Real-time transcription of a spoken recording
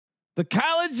The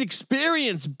College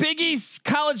Experience Big East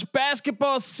College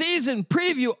Basketball Season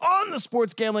Preview on the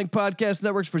Sports Gambling Podcast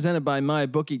Networks, presented by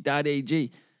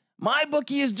MyBookie.ag.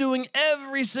 MyBookie is doing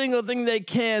every single thing they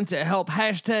can to help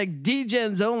hashtag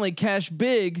DGens only cash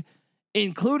big,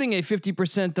 including a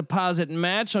 50% deposit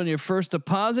match on your first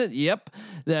deposit. Yep,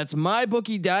 that's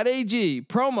MyBookie.ag,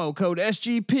 promo code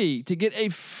SGP to get a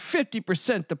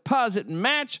 50% deposit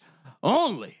match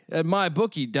only at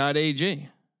MyBookie.ag.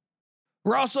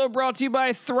 We're also brought to you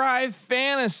by Thrive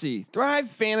Fantasy. Thrive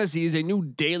Fantasy is a new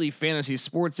daily fantasy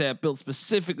sports app built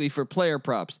specifically for player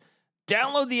props.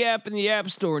 Download the app in the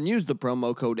App Store and use the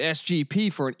promo code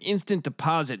SGP for an instant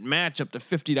deposit match up to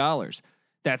 $50.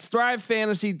 That's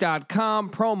thrivefantasy.com,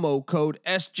 promo code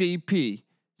SGP.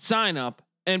 Sign up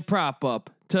and prop up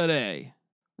today.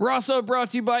 We're also brought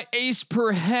to you by Ace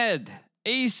Per Head.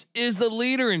 Ace is the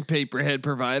leader in pay-per-head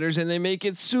providers, and they make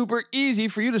it super easy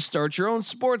for you to start your own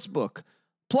sports book.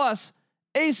 Plus,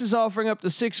 Ace is offering up to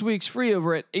 6 weeks free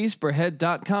over at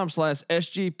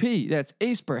aceperhead.com/SGP. That's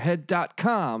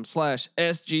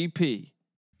aceperhead.com/SGP.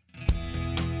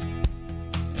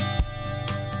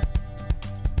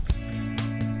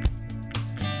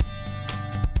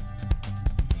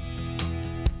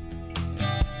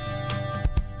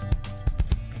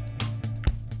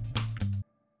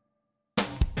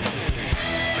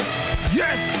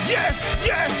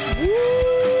 Yes. Woo!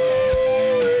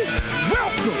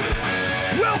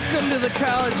 Welcome to the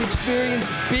College Experience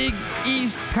Big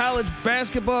East College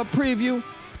Basketball Preview.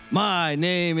 My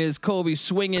name is Colby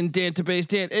Swinging Dantabase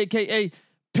Dan, aka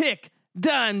Pick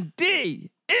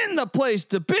Dundee, in the place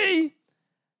to be.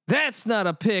 That's not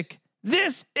a pick.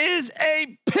 This is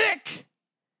a pick,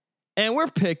 and we're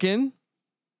picking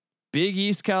Big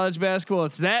East College basketball.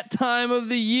 It's that time of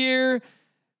the year.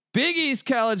 Big East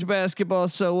College basketball.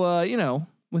 So,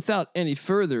 without any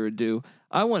further ado,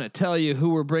 I want to tell you who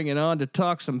we're bringing on to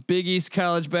talk some Big East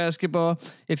College basketball.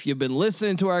 If you've been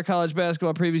listening to our college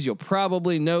basketball previews, you'll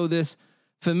probably know this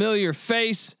familiar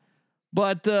face,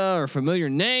 or familiar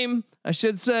name, I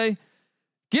should say.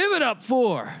 Give it up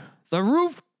for the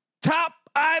rooftop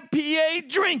IPA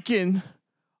drinking,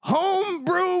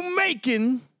 homebrew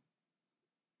making,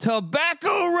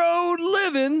 Tobacco Road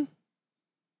living.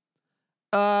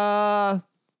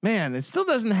 Man, it still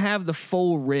doesn't have the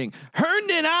full ring.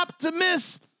 Herndon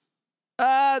Optimus,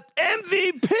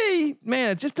 MVP.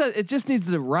 Man, it just needs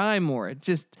to rhyme more. It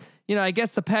just, I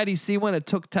guess the Patty C one, it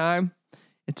took time,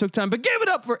 but give it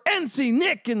up for NC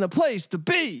Nick in the place to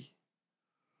be.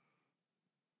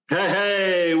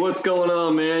 Hey, what's going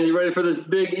on, man? You ready for this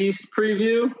Big East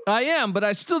preview? I am, but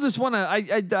I still just want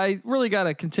to, I really got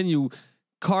to continue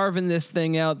carving this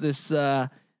thing out, this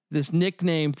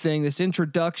nickname thing, this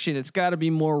introduction. It's got to be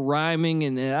more rhyming,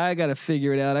 and I got to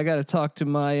figure it out. I got to talk to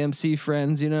my MC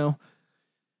friends, Yeah,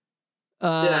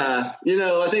 I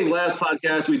think last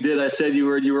podcast we did, I said you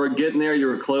were getting there. You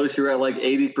were close. You were at like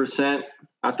 80%.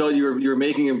 I felt you were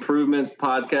making improvements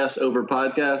podcast over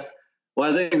podcast. Well,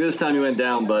 I think this time you went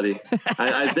down, buddy.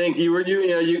 I think you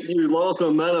lost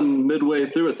momentum midway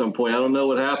through at some point. I don't know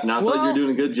what happened. I thought you were doing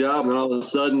a good job, and all of a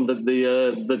sudden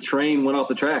the train went off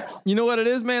the tracks. You know what it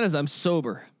is, man? Is I'm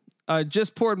sober. I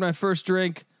just poured my first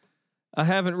drink. I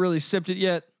haven't really sipped it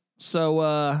yet,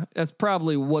 so that's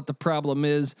probably what the problem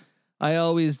is. I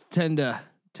always tend to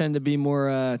be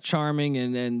more charming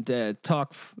and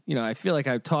talk. I feel like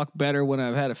I talk better when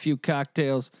I've had a few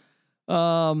cocktails.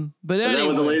 But anyway, is that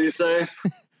what the ladies say?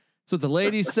 That's what the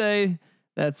ladies say.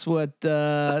 That's what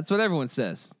everyone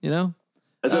says. That's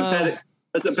what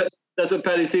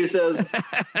Patty C says.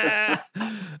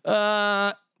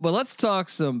 Well, let's talk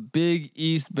some Big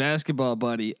East basketball,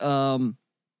 buddy.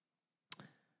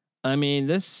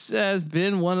 This has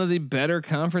been one of the better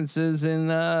conferences in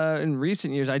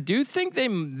recent years. I do think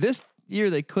this year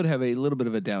they could have a little bit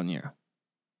of a down year.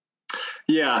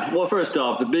 Yeah. Well, first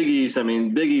off, the Big East,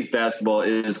 Big East basketball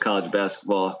is college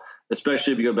basketball,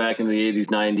 especially if you go back in the 80s,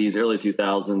 90s, early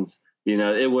 2000s.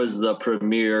 It was the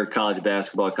premier college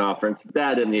basketball conference.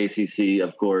 That and the ACC,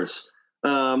 of course.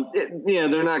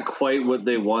 They're not quite what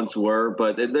they once were,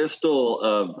 but they're still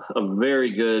a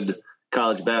very good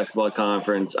college basketball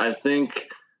conference. I think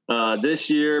this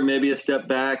year maybe a step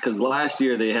back, because last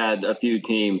year they had a few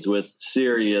teams with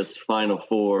serious Final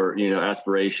Four,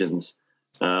 aspirations.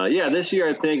 This year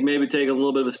I think maybe take a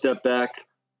little bit of a step back.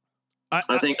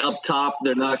 I think up top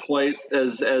they're not quite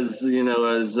as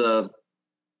good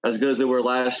as they were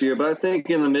last year, but I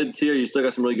think in the mid tier you still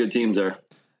got some really good teams there.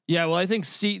 Yeah, well, I think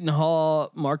Seton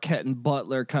Hall, Marquette, and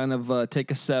Butler kind of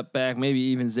take a step back, maybe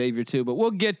even Xavier too. But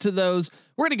we'll get to those.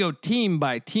 We're gonna go team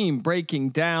by team, breaking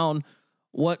down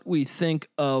what we think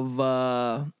of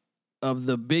of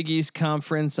the Big East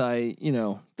Conference.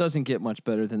 Doesn't get much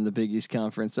better than the Big East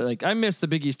Conference. I miss the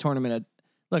Big East tournament.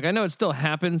 Look, I know it still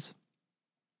happens,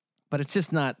 but it's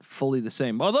just not fully the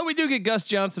same. Although we do get Gus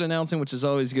Johnson announcing, which is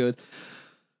always good.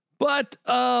 But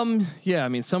yeah, I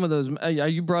mean, some of those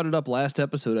you brought it up last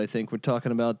episode. I think we're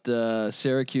talking about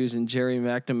Syracuse and Jerry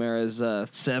McNamara's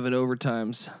 7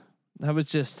 overtimes. That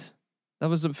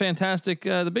was a fantastic.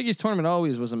 The Big East tournament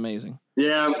always was amazing.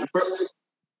 Yeah,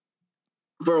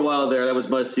 for a while there, that was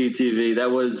must-see TV.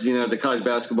 That was, the college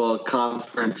basketball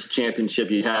conference championship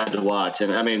you had to watch.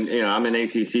 And I mean, I'm in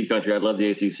ACC country. I love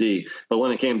the ACC. But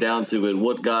when it came down to it,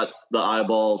 what got the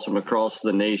eyeballs from across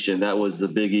the nation, that was the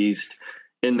Big East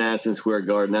in Madison Square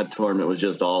Garden. That tournament was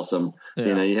just awesome.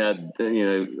 Yeah. You had,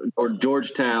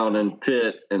 Georgetown and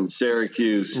Pitt and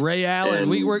Syracuse. Ray Allen.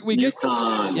 We get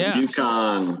UConn. Yeah.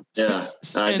 UConn. Yeah.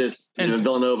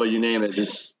 Villanova, you name it.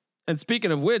 And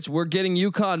speaking of which, we're getting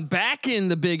UConn back in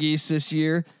the Big East this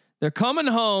year. They're coming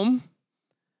home.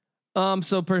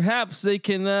 So perhaps they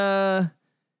can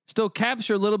still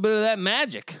capture a little bit of that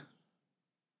magic.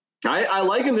 I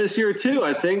like them this year too.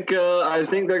 I think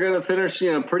they're going to finish,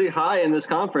 pretty high in this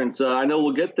conference. I know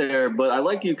we'll get there, but I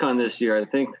like UConn this year. I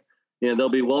think, they'll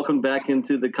be welcomed back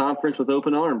into the conference with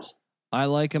open arms. I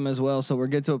like them as well. So we'll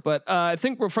get to it, but I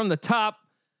think we're from the top.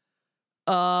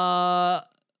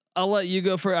 I'll let you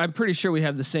go for. I'm pretty sure we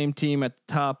have the same team at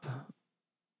the top.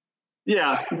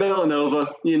 Yeah,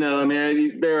 Villanova.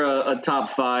 They're a top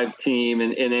 5 team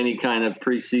in any kind of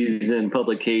preseason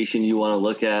publication you want to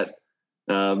look at.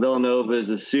 Villanova is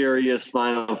a serious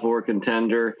Final Four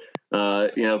contender.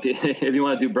 If you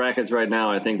want to do brackets right now,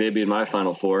 I think they'd be in my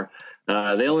Final Four. They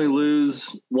only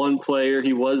lose one player.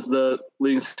 He was the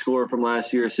leading scorer from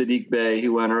last year, Sadiq Bey,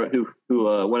 who went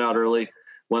out early,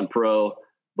 went pro.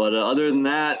 But other than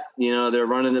that, they're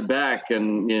running it back,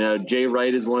 and Jay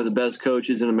Wright is one of the best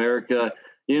coaches in America.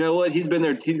 You know what? He's been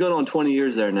there. He's going on 20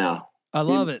 years there now. I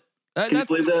love it. Can you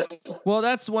believe that? Well,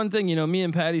 that's one thing. Me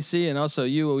and Patty C, and also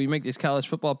you, we make these college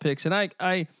football picks,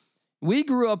 and we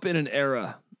grew up in an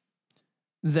era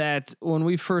that when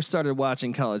we first started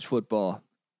watching college football,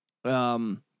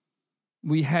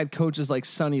 we had coaches like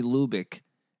Sonny Lubick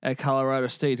at Colorado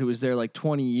State, who was there like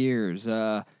 20 years.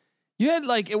 You had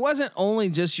it wasn't only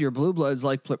just your blue bloods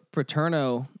like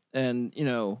Paterno and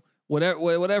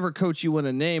whatever coach you want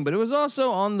to name, but it was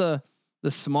also on the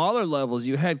smaller levels.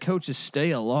 You had coaches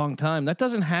stay a long time. That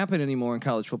doesn't happen anymore in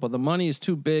college football. The money is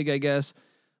too big, I guess.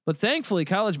 But thankfully,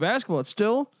 college basketball, it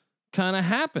still kind of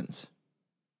happens.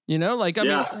 I mean,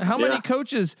 how many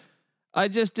coaches? I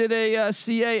just did a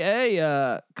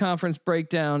CAA conference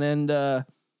breakdown, and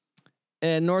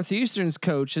Northeastern's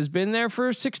coach has been there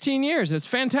for 16 years. It's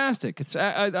fantastic.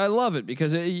 I love it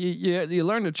because you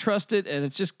learn to trust it, and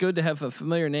it's just good to have a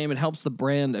familiar name. It helps the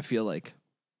brand, I feel like.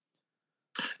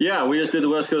 Yeah, we just did the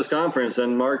West Coast Conference,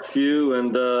 and Mark Few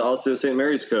and also St.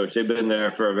 Mary's coach. They've been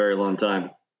there for a very long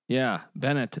time. Yeah,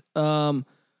 Bennett. All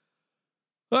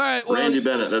right, well, Randy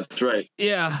Bennett. That's right.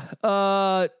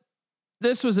 Yeah.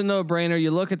 This was a no-brainer.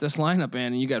 You look at this lineup,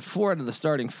 man, and you got 4 out of the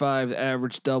starting 5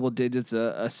 average double digits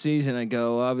a season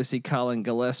ago. Obviously, Colin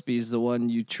Gillespie is the one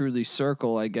you truly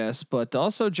circle, I guess, but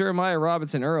also Jeremiah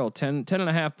Robinson Earl,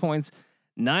 10.5 points,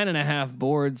 9.5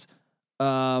 boards,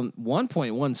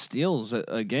 1.1 steals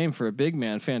a game for a big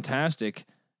man. Fantastic.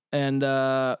 And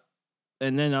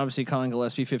then obviously Colin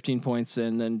Gillespie, 15 points,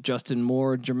 and then Justin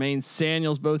Moore, Jermaine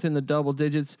Samuels, both in the double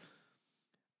digits.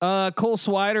 Cole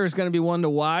Swider is going to be one to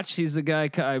watch. He's the guy,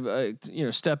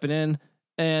 stepping in.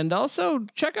 And also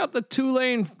check out the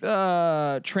Tulane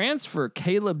transfer,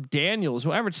 Caleb Daniels,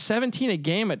 who averaged 17 a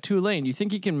game at Tulane. You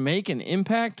think he can make an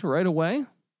impact right away?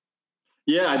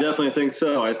 Yeah, I definitely think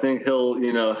so. I think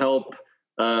he'll, help.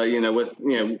 With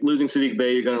losing Sadiq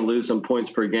Bey, you're going to lose some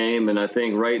points per game. And I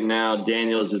think right now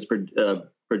Daniels is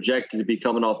projected to be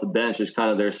coming off the bench as kind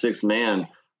of their 6th man.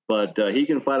 But he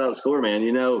can flat out score, man.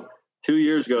 2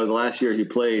 years ago, the last year he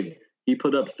played, he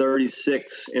put up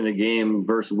 36 in a game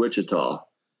versus Wichita.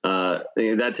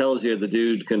 That tells you the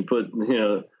dude can put,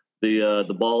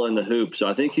 the ball in the hoop. So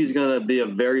I think he's going to be a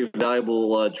very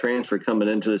valuable transfer coming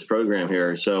into this program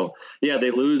here. So yeah, they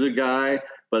lose a guy,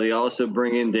 but they also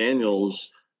bring in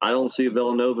Daniels. I don't see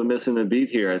Villanova missing a beat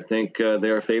here. I think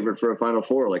they're a favorite for a Final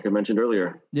Four, like I mentioned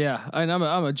earlier. Yeah, and I'm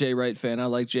a Jay Wright fan. I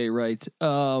like Jay Wright.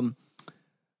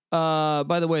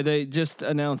 By the way, they just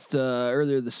announced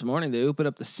earlier this morning they opened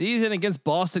up the season against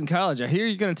Boston College. I hear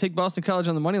you're going to take Boston College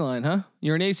on the money line, huh?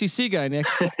 You're an ACC guy, Nick.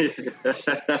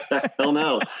 Hell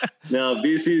no. No,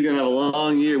 BC is going to have a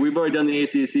long year. We've already done the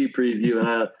ACC preview,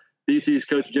 and BC's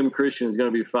coach Jim Christian is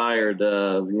going to be fired,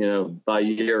 by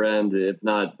year end, if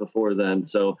not before then.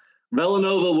 So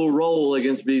Villanova will roll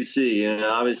against BC, and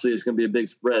obviously it's going to be a big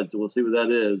spread, so we'll see what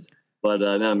that is. But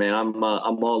no, man, I'm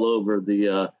all over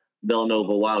the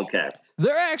Villanova Wildcats.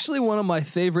 They're actually one of my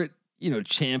favorite,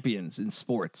 champions in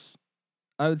sports.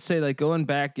 I would say, like, going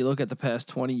back, you look at the past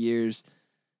 20 years,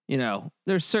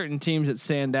 there's certain teams that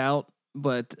stand out,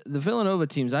 but the Villanova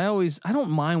teams, I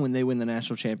don't mind when they win the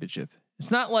national championship.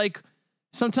 It's not like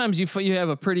sometimes you have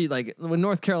a pretty, like, when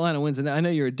North Carolina wins, and I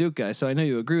know you're a Duke guy, so I know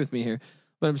you agree with me here,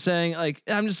 but I'm saying, like,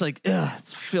 I'm just like, ugh,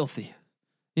 it's filthy.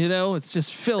 It's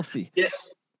just filthy. Yeah.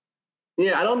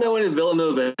 Yeah, I don't know any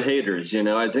Villanova haters.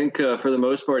 I think for the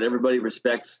most part, everybody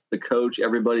respects the coach.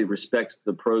 Everybody respects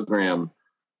the program.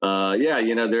 They're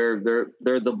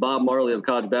the Bob Marley of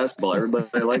college basketball.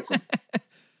 Everybody likes them.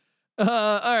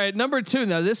 All right, number 2.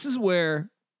 Now this is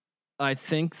where I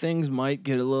think things might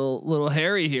get a little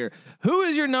hairy here. Who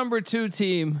is your number 2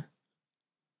 team?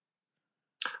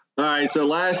 All right, so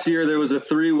last year there was a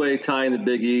 3-way tie in the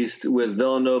Big East with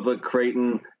Villanova,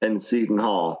 Creighton, and Seton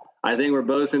Hall. I think we're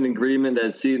both in agreement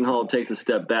that Seton Hall takes a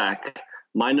step back.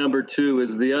 My number 2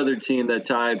 is the other team that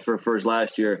tied for first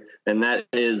last year, and that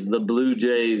is the Blue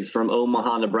Jays from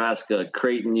Omaha, Nebraska,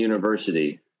 Creighton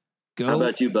University. Go. How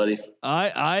about you, buddy?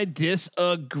 I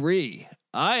disagree.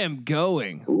 I am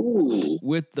going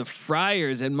with the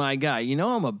Friars and my guy.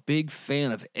 I'm a big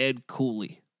fan of Ed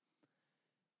Cooley.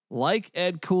 Like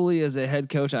Ed Cooley as a head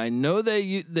coach, I know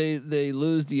they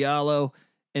lose Diallo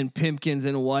and Pimpkins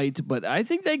and White, but I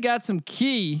think they got some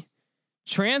key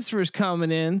transfers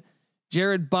coming in.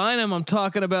 Jared Bynum, I'm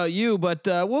talking about you, but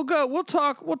we'll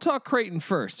talk Creighton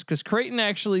first, because Creighton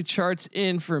actually charts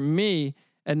in for me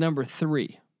at number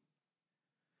 3.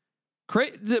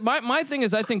 My thing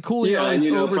is, I think Cooley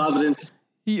Providence.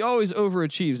 He always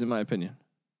overachieves, in my opinion.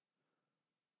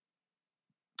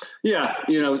 Yeah,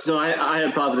 so I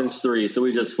had Providence 3, so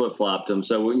we just flip-flopped them.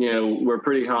 So, we're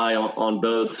pretty high on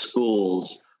both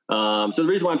schools. So the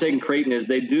reason why I'm taking Creighton is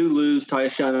they do lose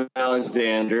Tyshawn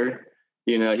Alexander.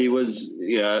 He was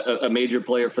a major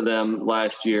player for them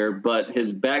last year, but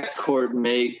his backcourt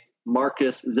mate,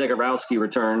 Marcus Zagorowski,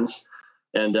 returns.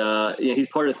 And he's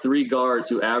part of 3 guards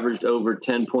who averaged over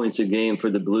 10 points a game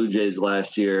for the Blue Jays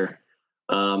last year.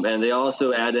 And they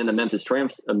also add in a Memphis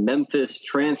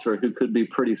transfer who could be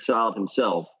pretty solid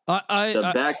himself.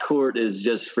 The backcourt is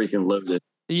just freaking loaded.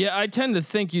 Yeah, I tend to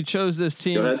think you chose this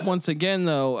team once again,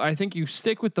 though. I think you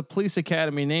stick with the Police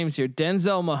Academy names here.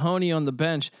 Denzel Mahoney on the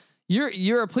bench.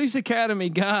 You're a Police Academy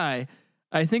guy.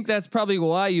 I think that's probably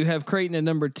why you have Creighton at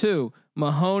number 2.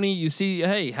 Mahoney, you see,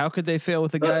 hey, how could they fail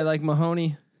with a guy like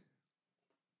Mahoney?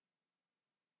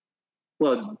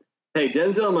 Well, hey,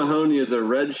 Denzel Mahoney is a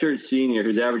redshirt senior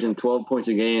who's averaging 12 points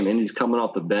a game, and he's coming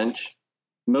off the bench.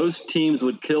 Most teams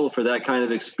would kill for that kind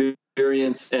of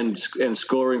experience and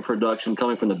scoring production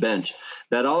coming from the bench.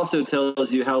 That also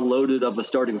tells you how loaded of a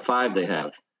starting 5 they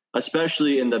have,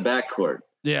 especially in the backcourt.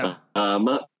 Yeah.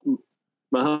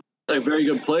 Mahoney's a very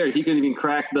good player. He couldn't even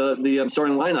crack the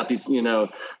starting lineup.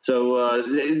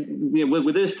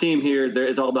 With this team here,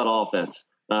 it's all about offense.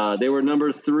 They were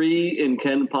number 3 in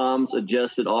Ken Palm's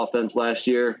adjusted offense last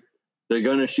year. They're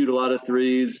going to shoot a lot of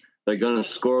threes. They're going to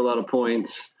score a lot of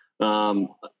points.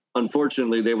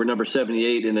 Unfortunately, they were number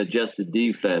 78 in adjusted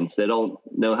defense. They don't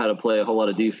know how to play a whole lot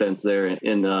of defense there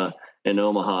in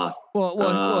Omaha. Well,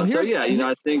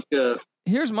 I think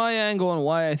here's my angle on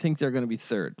why I think they're going to be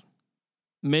 3rd,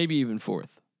 maybe even 4th.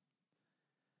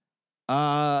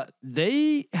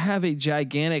 They have a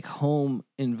gigantic home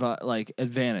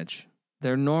advantage.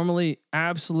 They're normally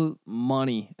absolute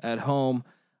money at home.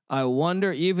 I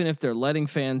wonder, even if they're letting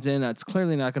fans in, that's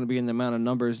clearly not going to be in the amount of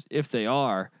numbers if they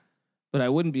are. But I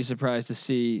wouldn't be surprised to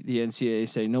see the NCAA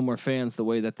say no more fans, the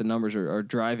way that the numbers are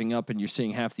driving up and you're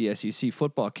seeing half the SEC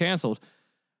football canceled.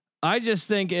 I just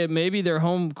think maybe their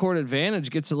home court advantage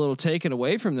gets a little taken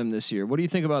away from them this year. What do you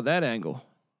think about that angle?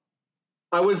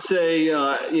 I would say,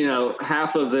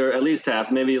 half of at least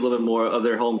half, maybe a little bit more of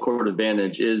their home court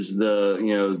advantage is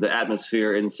the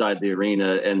atmosphere inside the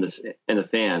arena and the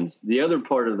fans. The other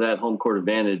part of that home court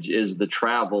advantage is the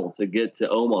travel to get to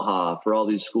Omaha for all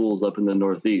these schools up in the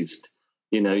Northeast.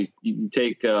 You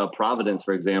take Providence,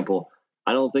 for example.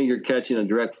 I don't think you're catching a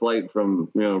direct flight from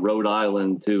Rhode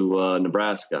Island to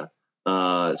Nebraska.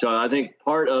 So I think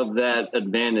part of that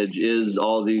advantage is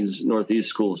all these Northeast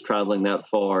schools traveling that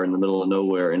far in the middle of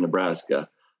nowhere in Nebraska.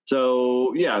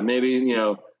 So yeah, maybe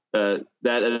that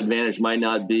advantage might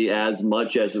not be as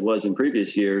much as it was in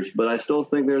previous years, but I still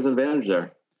think there's an advantage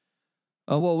there.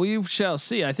 Oh, well, we shall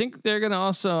see. I think they're going to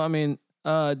also,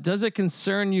 does it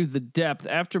concern you the depth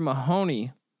after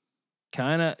Mahoney?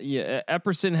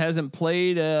 Epperson hasn't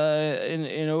played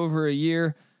in over a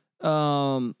year.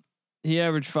 He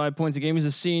averaged 5 points a game. He's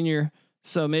a senior,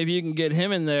 so maybe you can get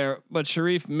him in there. But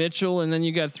Sharif Mitchell, and then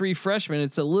you got 3 freshmen.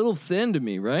 It's a little thin to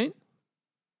me, right?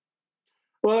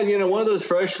 Well, one of those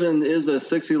freshmen is a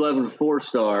 6'11"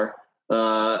 4-star.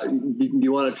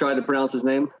 You want to try to pronounce his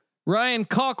name? Ryan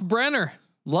Kalkbrenner.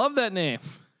 Love that name.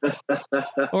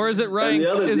 Or is it Ryan?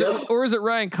 Or is it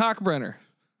Ryan Kalkbrenner?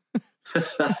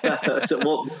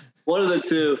 Well, one of the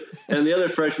two, and the other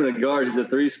freshman at guard is a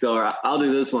 3-star. I'll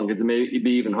do this one because it may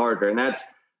be even harder, and that's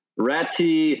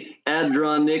Rati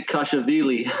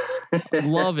Adronikashvili.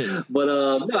 Love it. But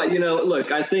no,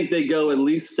 look, I think they go at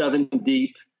least 7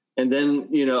 deep, and then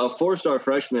a 4-star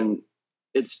freshman.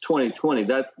 It's 2020.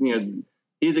 That's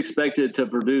he's expected to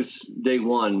produce day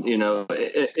one.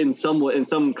 In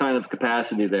some kind of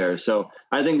capacity there. So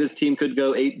I think this team could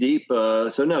go 8 deep.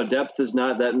 So no, depth is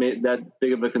not that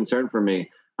big of a concern for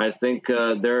me. I think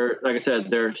like I said,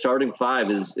 their starting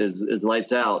 5 is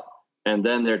lights out, and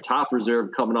then their top reserve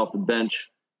coming off the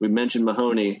bench. We mentioned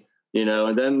Mahoney,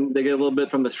 and then they get a little bit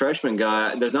from this freshman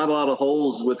guy. There's not a lot of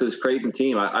holes with this Creighton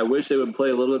team. I wish they would play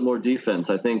a little bit more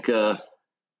defense. I think,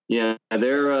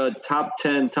 they're a top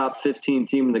 10, top 15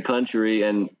 team in the country,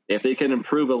 and if they can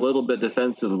improve a little bit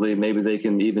defensively, maybe they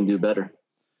can even do better.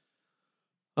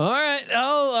 All right.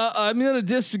 I'm going to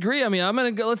disagree. I mean, I'm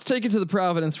going to go. Let's take it to the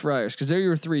Providence Friars because they're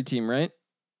your 3 team, right?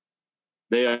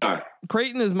 They are.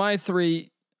 Creighton is my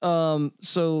 3.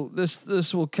 So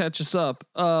this will catch us up.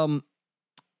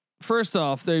 First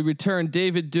off, they returned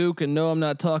David Duke, and no, I'm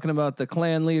not talking about the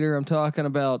clan leader. I'm talking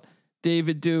about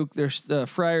David Duke. There's the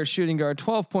Friars shooting guard,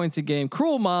 12 points a game.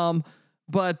 Cruel mom,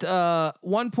 but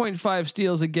 1.5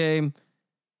 steals a game.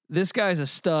 This guy's a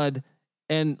stud.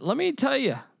 And let me tell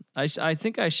you, I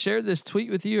think I shared this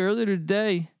tweet with you earlier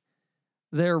today.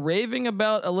 They're raving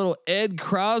about a little Ed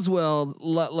Croswell,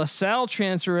 LaSalle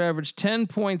transfer, averaged 10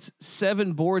 points,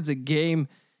 7 boards a game.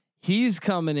 He's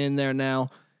coming in there now.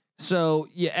 So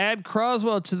you add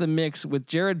Croswell to the mix with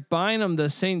Jared Bynum, the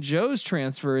St. Joe's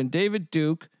transfer, and David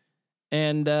Duke,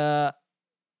 and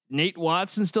Nate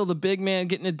Watson, still the big man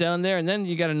getting it down there. And then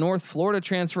you got a North Florida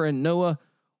transfer and Noah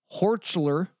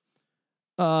Horchler.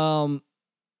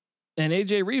 And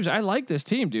AJ Reeves. I like this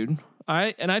team, dude.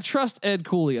 I trust Ed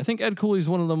Cooley. I think Ed Cooley is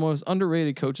one of the most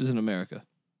underrated coaches in America.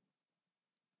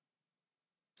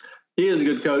 He is a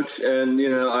good coach, and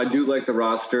I do like the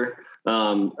roster.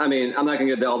 I mean, I'm not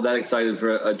gonna get all that excited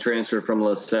for a transfer from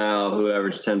LaSalle who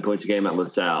averaged 10 points a game at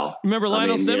LaSalle. Remember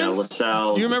Lionel Simmons?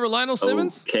 LaSalle. Do you remember Lionel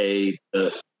Simmons? Okay,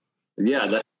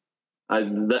 yeah,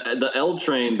 the L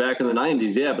train back in the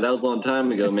 90s. Yeah, but that was a long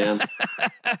time ago, man.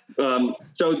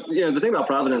 So the thing about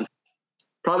Providence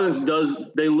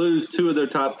they lose 2 of their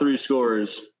top 3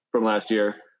 scorers from last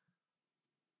year.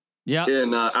 Yeah.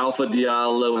 In Alpha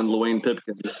Diallo and Luane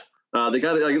Pipkins. They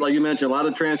got, like you mentioned, a lot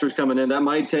of transfers coming in. That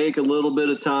might take a little bit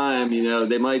of time.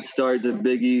 They might start the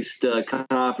Big East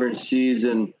conference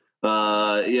season,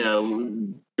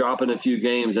 dropping a few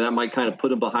games, and that might kind of put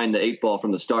them behind the 8 ball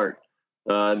from the start.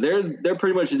 They're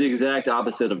pretty much the exact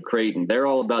opposite of Creighton. They're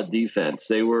all about defense.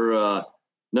 They were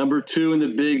number 2 in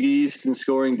the Big East in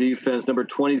scoring defense, number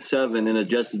 27 in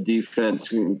adjusted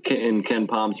defense in Ken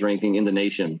Palm's ranking in the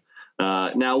nation.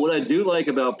 Now, what I do like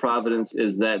about Providence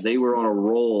is that they were on a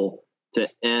roll to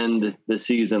end the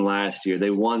season last year.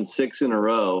 They won 6 in a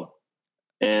row,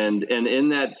 and in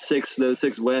those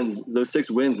six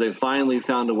wins, they finally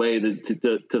found a way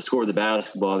to score the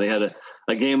basketball. They had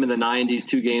a game in the 90s,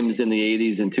 2 games in the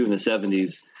 80s, and 2 in the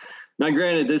 70s. Now,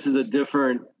 granted, this is a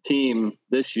different team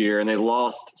this year, and they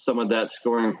lost some of that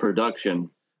scoring production.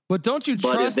 But don't you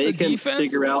trust the defense?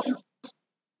 Figure out.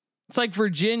 It's like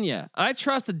Virginia. I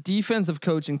trust a defensive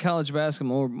coach in college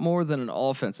basketball more than an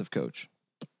offensive coach.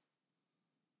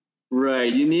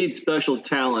 Right. You need special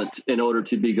talent in order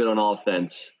to be good on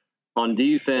offense. On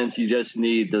defense, you just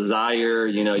need desire.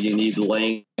 You need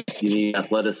length. You need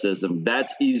athleticism.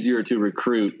 That's easier to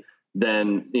recruit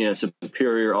than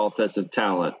superior offensive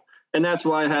talent. And that's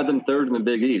why I had them 3rd in the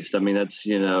Big East. I mean, that's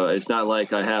it's not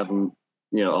like I have them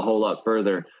a whole lot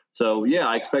further. So yeah,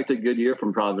 I expect a good year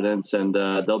from Providence, and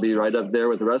they'll be right up there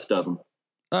with the rest of them.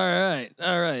 All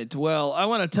right. Well, I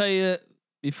want to tell you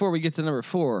before we get to number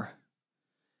 4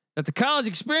 that the college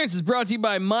experience is brought to you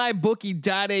by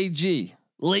MyBookie.ag.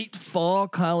 Late fall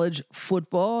college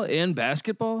football and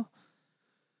basketball,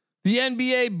 the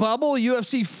NBA bubble,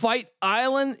 UFC Fight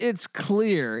Island. It's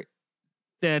clear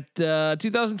that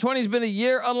 2020 has been a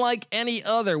year unlike any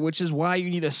other, which is why you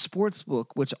need a sports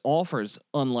book which offers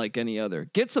unlike any other.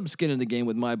 Get some skin in the game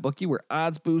with MyBookie, where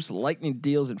odds boosts, lightning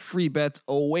deals, and free bets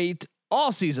await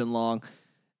all season long.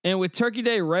 And with Turkey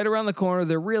Day right around the corner,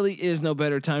 there really is no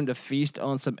better time to feast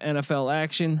on some NFL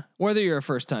action. Whether you're a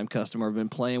first-time customer or been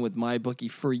playing with MyBookie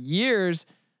for years,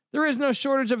 there is no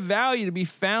shortage of value to be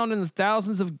found in the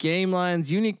thousands of game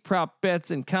lines, unique prop bets,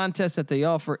 and contests that they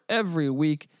offer every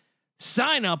week.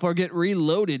 Sign up or get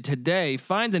reloaded today.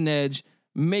 Find an edge,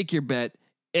 make your bet,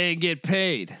 and get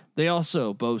paid. They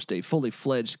also boast a fully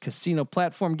fledged casino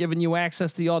platform giving you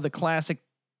access to all the classic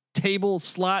table,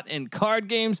 slot, and card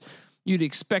games you'd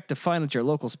expect to find at your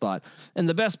local spot. And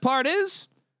the best part is,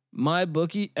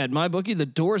 MyBookie, the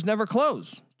doors never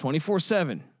close,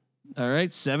 24/7. All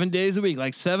right, 7 days a week,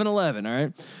 like 7-Eleven. All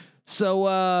right,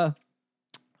 so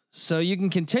you can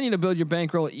continue to build your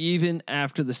bankroll even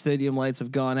after the stadium lights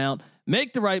have gone out.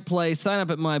 Make the right play. Sign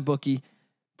up at MyBookie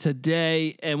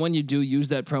today, and when you do, use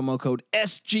that promo code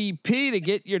SGP to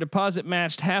get your deposit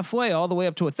matched halfway, all the way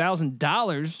up to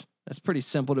 $1,000. That's pretty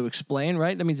simple to explain,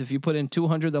 right? That means if you put in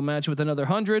 200, they'll match you with another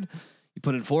 100. You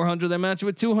put in 400, they'll match you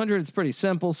with 200. It's pretty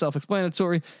simple,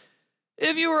 self-explanatory.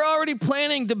 If you were already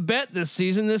planning to bet this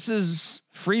season, this is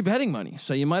free betting money,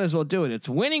 so you might as well do it. It's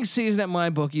winning season at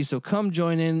MyBookie, so come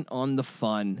join in on the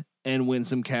fun and win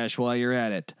some cash while you're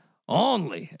at it.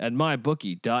 Only at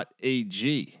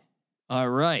mybookie.ag. All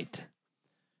right.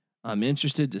 I'm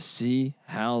interested to see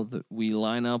how we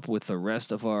line up with the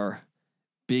rest of our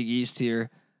Big East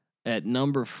here. At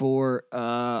number 4,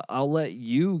 I'll let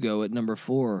you go at number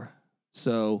 4.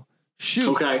 So shoot.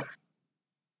 Okay.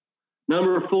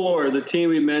 Number 4, the team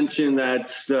we mentioned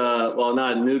that's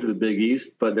not new to the Big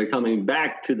East, but they're coming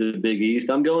back to the Big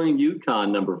East. I'm going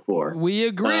UConn, number 4. We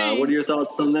agree. What are your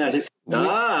thoughts on that?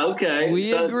 Okay.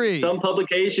 We agree. Some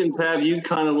publications have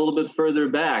UConn a little bit further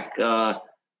back.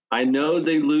 I know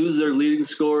they lose their leading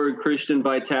scorer, Christian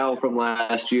Vital, from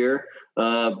last year.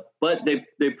 But they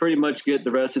pretty much get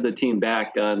the rest of the team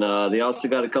back. And they also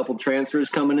got a couple transfers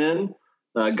coming in,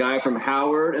 a guy from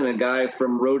Howard and a guy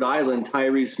from Rhode Island,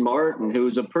 Tyrese Martin,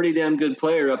 who's a pretty damn good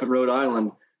player up in Rhode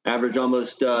Island, averaged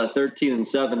almost 13 and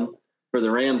 7 for the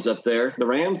Rams up there. The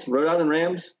Rams, Rhode Island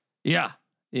Rams? Yeah.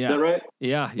 Is that right?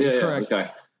 Yeah, you're correct. Okay.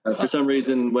 For some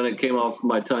reason, when it came off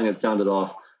my tongue, it sounded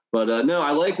off. But no,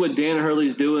 I like what Dan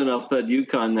Hurley's doing up at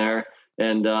UConn there.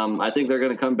 And I think they're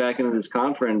going to come back into this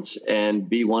conference and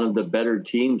be one of the better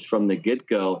teams from the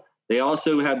get-go. They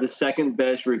also have the second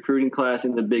best recruiting class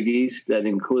in the Big East that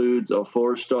includes a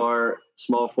 4-star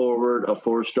small forward, a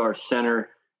 4-star center,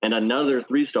 and another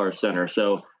 3-star center.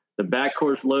 So the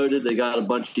backcourt's loaded. They got a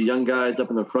bunch of young guys up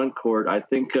in the front court. I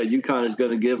think UConn is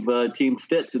going to give teams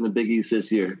fits in the Big East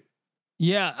this year.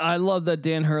 Yeah, I love that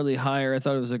Dan Hurley hire. I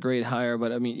thought it was a great hire.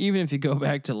 But, I mean, even if you go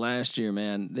back to last year,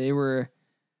 man, they were –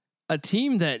 a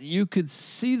team that you could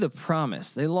see the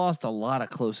promise. They lost a lot of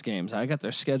close games. I got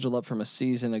their schedule up from a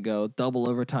season ago. Double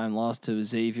overtime loss to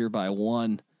Xavier by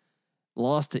 1.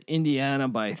 Lost to Indiana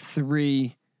by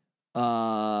 3.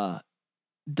 Double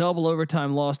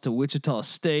overtime loss to Wichita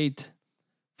State.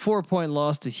 4-point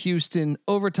loss to Houston.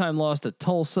 Overtime loss to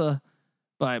Tulsa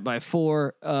by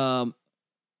 4.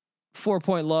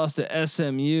 4-point loss to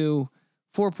SMU.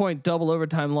 4-point double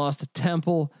overtime loss to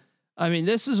Temple. I mean,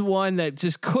 this is one that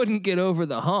just couldn't get over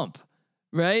the hump,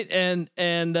 right? And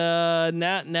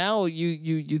now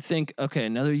you think, okay,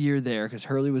 another year there because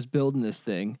Hurley was building this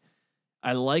thing.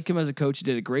 I like him as a coach. He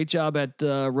did a great job at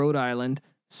Rhode Island.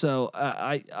 So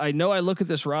I know I look at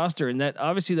this roster and that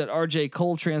obviously that RJ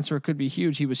Cole transfer could be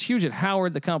huge. He was huge at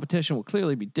Howard. The competition will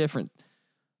clearly be different.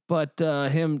 But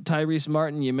him, Tyrese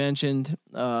Martin, you mentioned,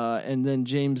 and then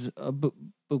James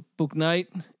Bouknight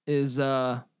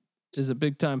is a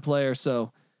big time player.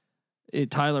 So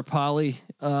Tyler Polley,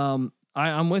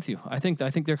 I'm with you. I think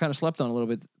they're kind of slept on a little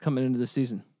bit coming into the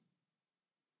season.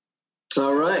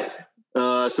 All right.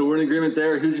 So we're in agreement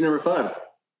there. Who's your number 5?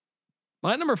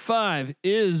 My number 5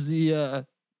 is the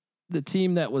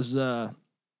team that was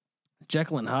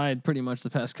Jekyll and Hyde pretty much the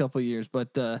past couple of years,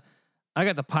 but I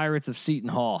got the Pirates of Seton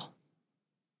Hall.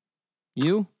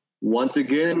 You? Once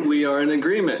again, we are in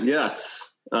agreement.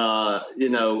 Yes.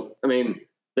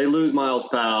 They lose Miles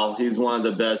Powell. He's one of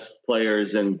the best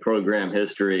players in program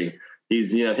history.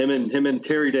 He's, him and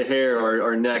Terry DeHare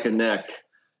are neck and neck.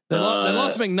 They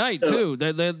lost McKnight too.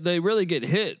 They really get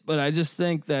hit, but I just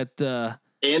think that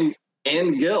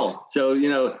and Gill.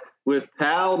 So with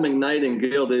Powell, McKnight, and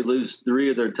Gill, they lose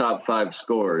 3 of their top 5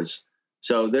 scorers.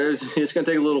 So it's going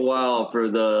to take a little while for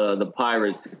the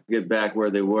Pirates to get back where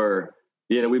they were.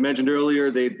 We mentioned earlier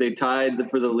they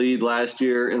tied for the lead last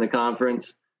year in the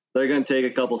conference. They're going to take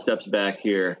a couple steps back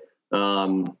here.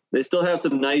 They still have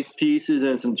some nice pieces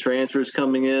and some transfers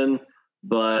coming in,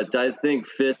 but I think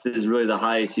 5th is really the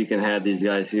highest you can have these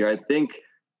guys here. I think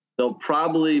they'll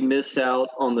probably miss out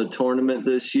on the tournament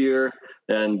this year.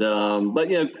 And but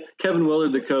Kevin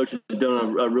Willard, the coach, has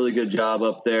done a really good job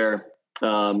up there.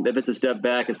 If it's a step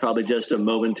back, it's probably just a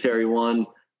momentary one.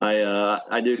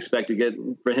 I do expect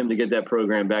for him to get that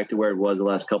program back to where it was the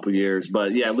last couple of years.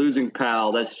 But yeah, losing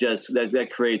Powell, that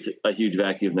creates a huge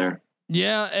vacuum there.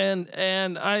 Yeah,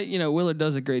 and Willard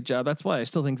does a great job. That's why I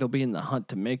still think they'll be in the hunt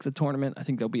to make the tournament. I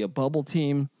think they'll be a bubble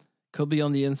team. Could be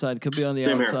on the inside, could be on the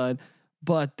outside. Here.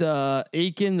 But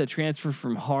Aiken, the transfer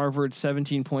from Harvard,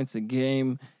 17 points a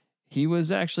game. He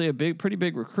was actually a pretty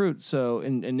big recruit. So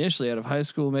initially out of high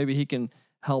school, maybe he can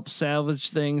help salvage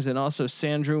things. And also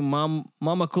Sandro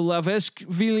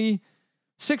Mamakulevishvili,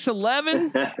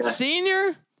 6'11",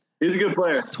 senior. He's a good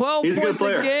player. 12 points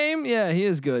a game. Yeah, he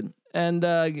is good. And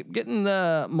getting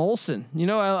Molson.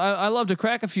 I love to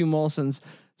crack a few Molsons.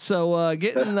 So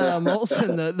getting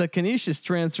Molson, the Canisius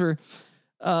transfer,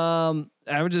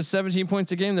 averages 17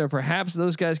 points a game there. Perhaps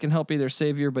those guys can help either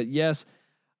Xavier. But yes,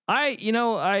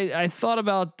 I thought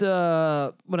about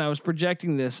when I was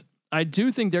projecting this. I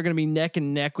do think they're going to be neck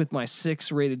and neck with my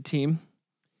 6 rated team.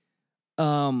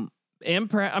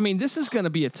 This is going to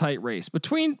be a tight race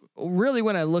between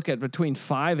when I look at between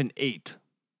 5 and 8.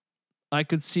 I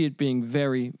could see it being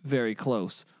very, very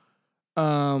close.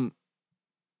 I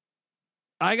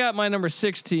got my number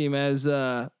 6 team as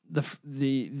the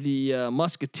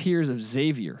Musketeers of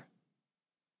Xavier.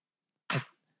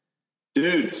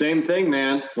 Dude, same thing,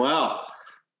 man. Wow.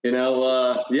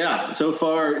 So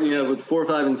far, with 4,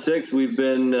 5, and 6, we've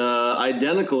been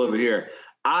identical over here.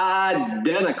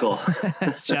 Identical.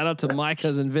 Shout out to my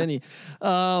cousin Vinny.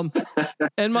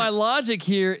 And my logic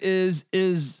here is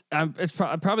it's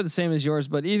probably the same as yours,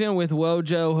 but even with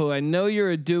Wojo, who I know you're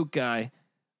a Duke guy,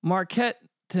 Marquette,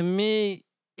 to me,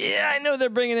 I know they're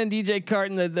bringing in DJ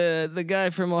Carton, the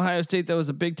guy from Ohio State that was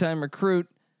a big time recruit,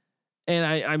 and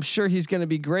I'm sure he's going to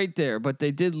be great there. But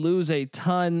they did lose a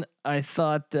ton. I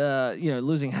thought,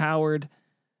 losing Howard,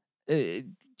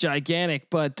 gigantic.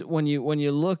 But when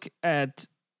you look at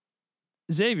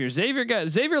Xavier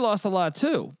lost a lot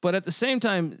too. But at the same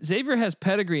time, Xavier has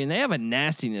pedigree and they have a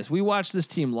nastiness. We watched this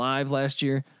team live last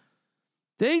year.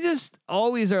 They just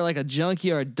always are like a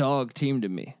junkyard dog team to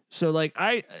me. So like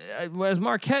as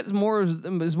Marquette is more of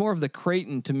the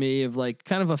Creighton to me, of like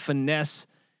kind of a finesse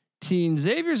team.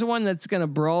 Xavier's the one that's going to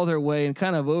brawl their way and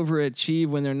kind of overachieve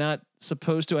when they're not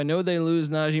supposed to. I know they lose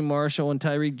Najee Marshall and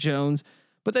Tyreek Jones,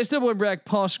 but they still bring back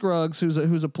Paul Scruggs, who's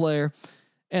a player,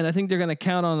 and I think they're going to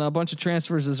count on a bunch of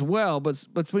transfers as well. But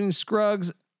between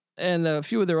Scruggs and a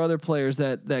few of their other players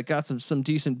that got some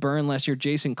decent burn last year,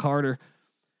 Jason Carter,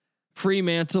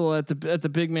 Fremantle at the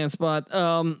big man spot.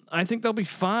 I think they'll be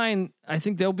fine. I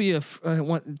think they'll be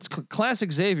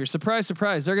classic Xavier. Surprise,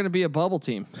 surprise. They're going to be a bubble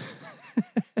team.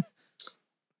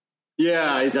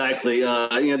 Yeah, exactly.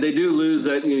 They do lose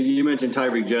that. You mentioned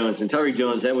Tyreek Jones, and Tyreek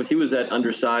Jones, he was that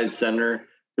undersized center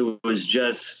who was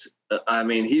just,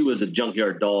 he was a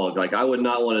junkyard dog. Like, I would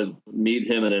not want to meet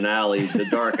him in an alley, the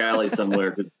dark alley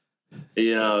somewhere, because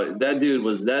that dude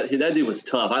was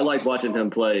tough. I liked watching him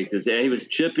play because he was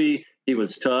chippy, he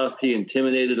was tough, he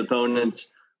intimidated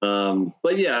opponents.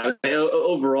 But yeah,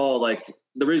 overall, like,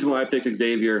 the reason why I picked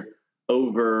Xavier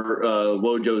over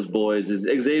Wojo's boys is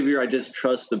Xavier. I just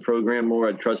trust the program more.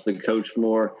 I trust the coach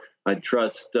more. I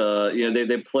trust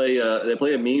they play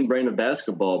a mean brand of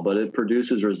basketball, but it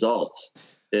produces results.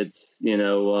 It's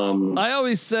I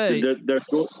always say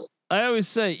I always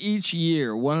say each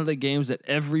year one of the games that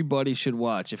everybody should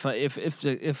watch.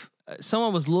 If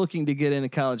someone was looking to get into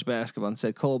college basketball and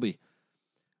said, Colby,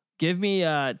 give me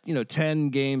 10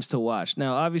 games to watch.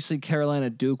 Now obviously Carolina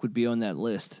Duke would be on that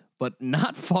list, but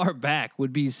not far back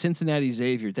would be Cincinnati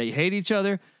Xavier. They hate each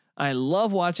other. I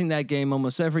love watching that game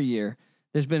almost every year.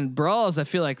 There's been brawls, I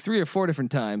feel like 3 or 4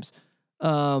 different times.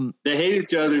 They hate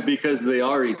each other because they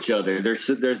are each other.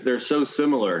 They're so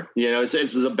similar.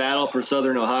 It's a battle for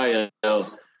Southern Ohio,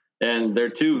 and they're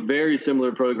two very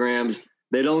similar programs.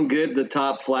 They don't get the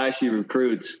top flashy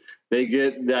recruits. They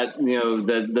get that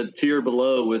the tier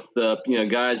below with the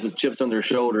guys with chips on their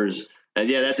shoulders. And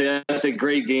yeah, that's a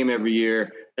great game every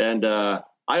year. And I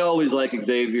always like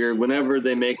Xavier. Whenever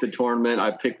they make the tournament,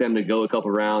 I pick them to go a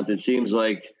couple rounds. It seems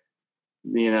like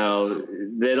they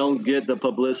don't get the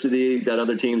publicity that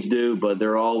other teams do, but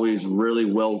they're always really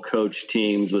well coached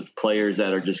teams with players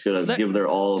that are just going to give their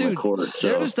all on the court. So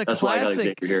they're just a that's classic. why I got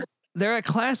Xavier here. They're a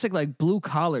classic like blue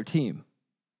collar team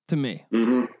to me.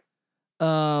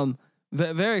 Mm-hmm.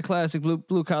 Very classic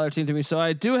blue collar team to me. So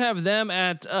I do have them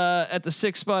at the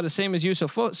 6th spot, the same as you. So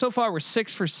far we're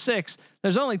 6 for 6.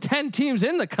 There's only 10 teams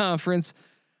in the conference.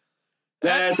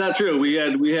 That's not true. We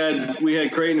had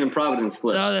Creighton and Providence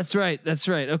split. Oh, that's right.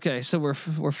 Okay, so we're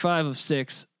 5 of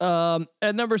 6.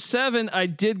 At number 7, I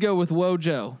did go with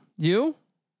Wojo. You?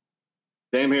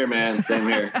 Same here, man. Same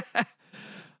here.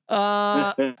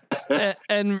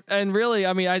 And really,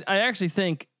 I mean, I actually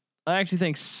think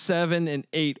 7 and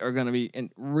 8 are going to be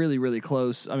really, really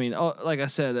close. I mean, like I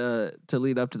said, to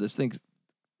lead up to this thing,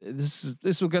 this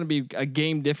is going to be a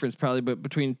game difference probably, but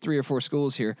between 3 or 4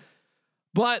 schools here.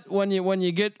 But when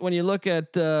you look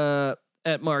at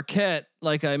Marquette,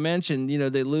 like I mentioned,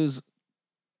 they lose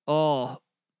all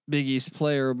Big East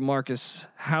player Marcus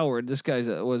Howard. This guy's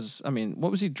what was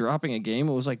he dropping a game?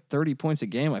 It was like 30 points a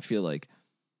game. I feel like.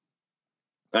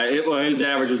 His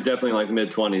average was definitely like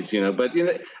mid-20s, but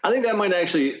I think that might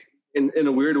actually, in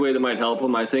a weird way, that might help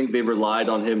him. I think they relied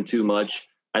on him too much.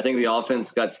 I think the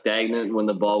offense got stagnant when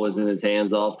the ball was in his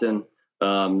hands often.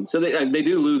 So they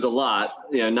do lose a lot,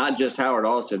 not just Howard.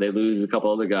 Also, they lose a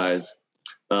couple other guys.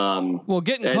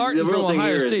 Getting Carton from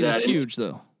Ohio State is huge,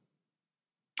 though.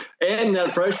 And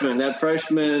that freshman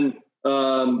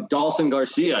Dawson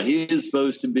Garcia, he is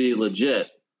supposed to be legit.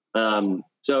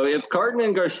 So if Carton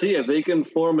and Garcia, if they can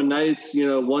form a nice,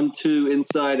 1-2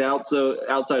 inside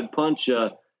outside punch,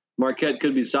 Marquette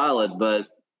could be solid. But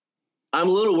I'm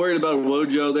a little worried about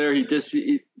Wojo there.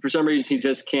 For some reason, he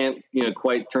just can't,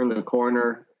 quite turn the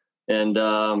corner. And,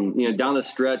 down the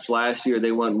stretch last year,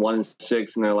 they went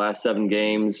 1-6 in their last 7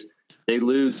 games. They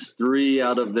lose 3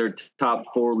 out of their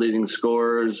top 4 leading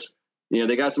scorers.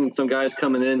 They got some guys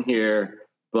coming in here,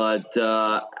 but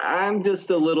I'm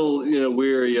just a little,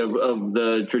 weary of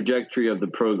the trajectory of the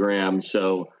program.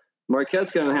 So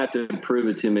Marquette's going to have to prove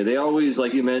it to me. They always,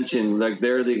 like you mentioned, like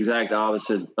they're the exact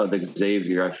opposite of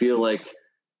Xavier. I feel like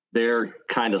they're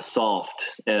kind of soft.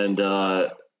 And,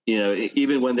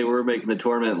 even when they were making the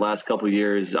tournament last couple of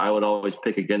years, I would always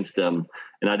pick against them.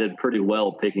 And I did pretty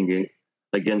well picking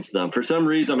against them. For some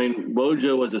reason,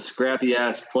 Wojo was a scrappy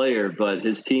ass player, but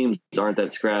his teams aren't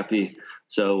that scrappy.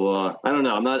 So I don't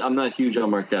know. I'm not huge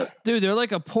on Marquette. Dude, they're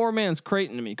like a poor man's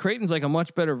Creighton to me. Creighton's like a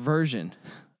much better version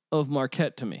of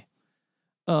Marquette to me.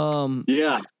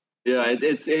 Yeah.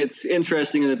 It's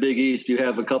interesting in the Big East. You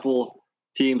have a couple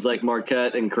teams like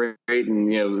Marquette and Creighton,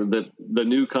 the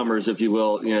newcomers, if you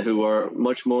will, who are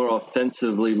much more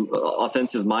offensive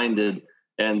minded,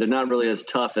 and they're not really as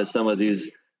tough as some of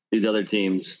these other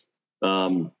teams.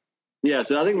 So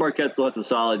I think Marquette still has a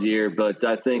solid year, but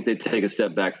I think they take a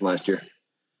step back from last year.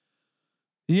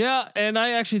 Yeah, and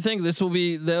I actually think this will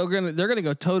be they're gonna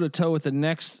go toe to toe with the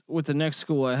next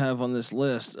school I have on this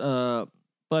list.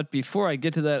 But before I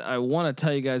get to that, I want to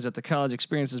tell you guys that the college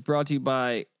experience is brought to you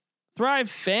by Thrive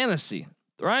Fantasy.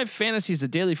 Thrive Fantasy is a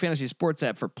daily fantasy sports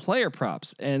app for player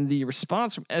props, and the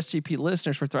response from SGP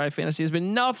listeners for Thrive Fantasy has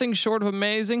been nothing short of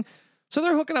amazing. So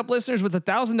they're hooking up listeners with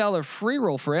 $1,000 free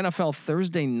roll for NFL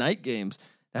Thursday night games.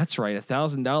 That's right,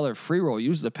 $1,000 free roll.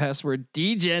 Use the password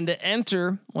DGen to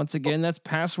enter. Once again, that's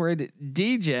password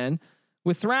DGen.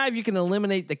 With Thrive, you can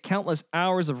eliminate the countless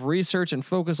hours of research and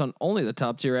focus on only the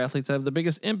top tier athletes that have the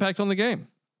biggest impact on the game.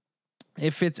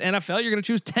 If it's NFL, you're going to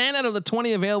choose 10 out of the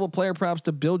 20 available player props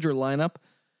to build your lineup.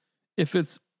 If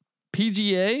it's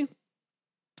PGA,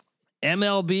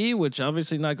 MLB, which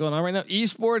obviously not going on right now,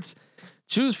 esports,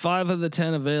 choose 5 of the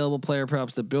 10 available player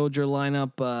props to build your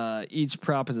lineup. Each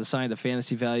prop is assigned a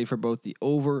fantasy value for both the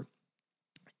over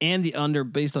and the under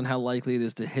based on how likely it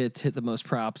is to hit the most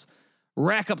props,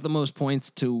 rack up the most points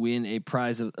to win a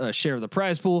share of the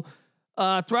prize pool.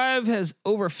 Thrive has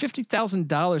over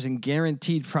 $50,000 in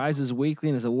guaranteed prizes weekly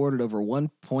and has awarded over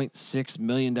 $1.6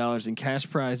 million in cash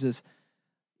prizes.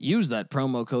 Use that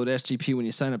promo code SGP when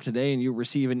you sign up today, and you'll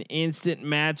receive an instant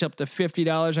match up to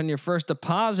 $50 on your first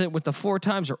deposit with the 4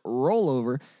 times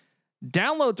rollover.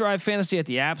 Download Thrive Fantasy at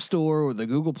the App Store or the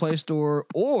Google Play Store,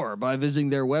 or by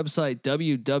visiting their website,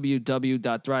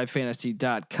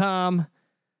 www.thrivefantasy.com.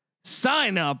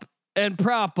 Sign up and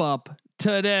prop up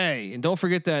today. And don't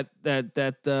forget that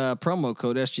promo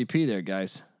code SGP there,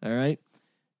 guys. All right.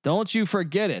 Don't you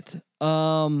forget it.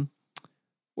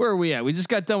 Where are we at? We just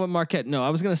got done with Marquette. No, I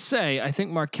was going to say, I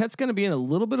think Marquette's going to be in a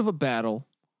little bit of a battle,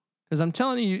 because I'm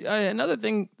telling you, another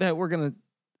thing that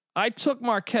I took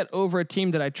Marquette over a team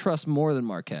that I trust more than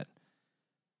Marquette.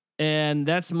 And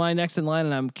that's my next in line.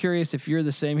 And I'm curious if you're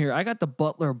the same here. I got the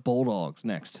Butler Bulldogs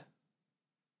next.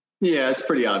 Yeah, it's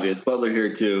pretty obvious. Butler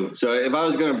here too. So if I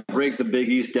was going to break the Big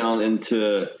East down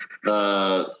into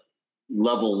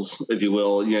levels, if you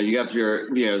will, you got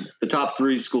the top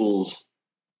 3 schools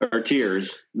or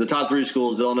tiers. The top 3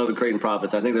 schools, Villanova, Creighton,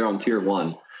 Providence, I think they're on tier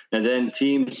 1. And then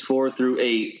teams 4 through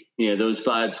 8, those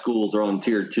 5 schools are on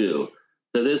tier 2.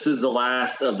 So this is the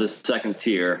last of the second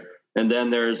tier. And then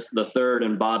there's the third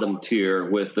and bottom tier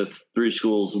with the 3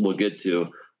 schools we'll get to.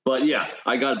 But yeah,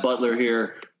 I got Butler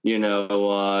here, in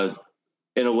a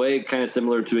way kind of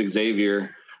similar to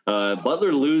Xavier.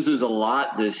 Butler loses a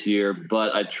lot this year,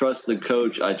 but I trust the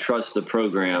coach. I trust the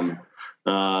program.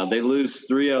 They lose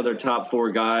 3 out of their top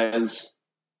 4 guys.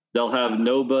 They'll have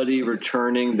nobody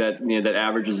returning that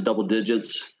averages double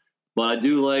digits. But I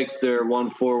do like their one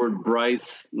forward,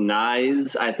 Bryce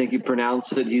Nyes. I think you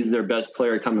pronounce it. He's their best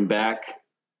player coming back.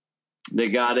 They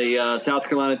got a South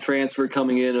Carolina transfer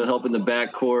coming in to help in the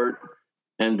backcourt.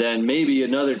 And then maybe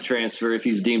another transfer if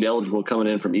he's deemed eligible coming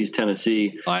in from East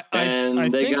Tennessee. I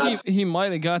think he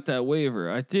might have got that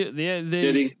waiver. Did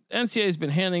he? NCAA has been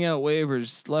handing out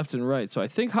waivers left and right, so I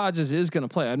think Hodges is going to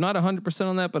play. I'm not 100%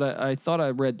 on that, but I thought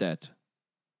I read that.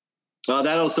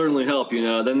 That'll certainly help.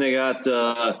 Then they got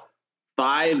 5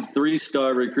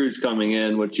 3-star recruits coming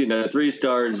in, which 3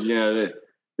 stars.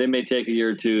 They may take a year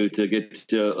or two to get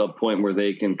to a point where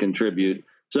they can contribute.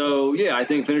 So, yeah, I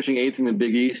think finishing 8th in the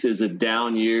Big East is a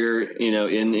down year,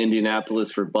 in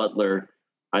Indianapolis for Butler.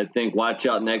 I think watch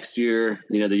out next year,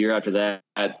 the year after that.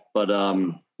 But,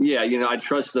 I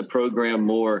trust the program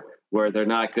more where they're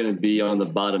not going to be on the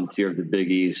bottom tier of the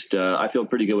Big East. I feel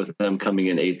pretty good with them coming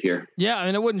in 8th here. Yeah, I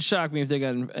mean, it wouldn't shock me if they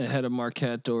got ahead of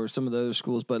Marquette or some of those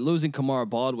schools. But losing Kamar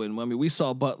Baldwin, I mean, we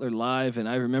saw Butler live, and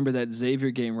I remember that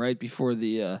Xavier game right before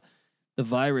the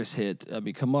virus hit. I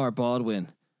mean, Kamar Baldwin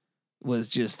was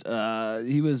just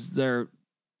he was their,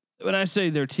 when I say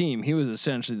their team, he was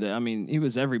essentially he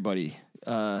was everybody.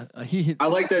 I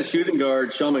like that shooting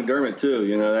guard Sean McDermott too.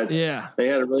 They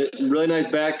had a really nice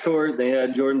backcourt. They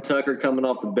had Jordan Tucker coming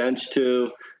off the bench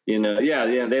too. They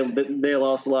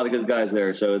lost a lot of good guys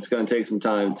there, so it's going to take some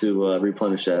time to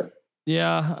replenish that.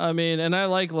 Yeah, I mean, and I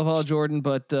like LaVall Jordan,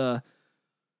 but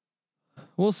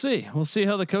we'll see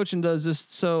how the coaching does this.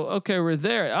 So okay, we're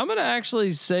there. I'm going to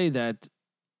actually say that.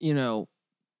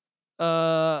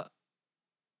 Well,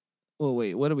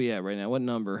 wait, what are we at right now? What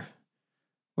number?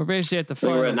 We're basically at the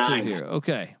final 2 here.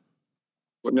 Okay.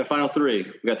 We're in the final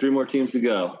 3. We got 3 more teams to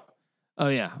go. Oh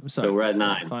yeah. I'm sorry. So we're at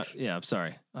 9. Yeah. I'm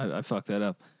sorry. I fucked that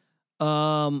up.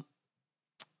 I'm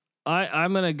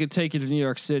going to take you to New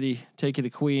York City, take you to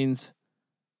Queens.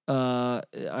 Are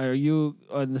you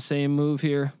on the same move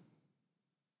here?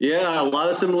 Yeah, a lot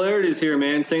of similarities here,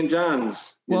 man. St.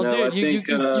 John's. Dude, you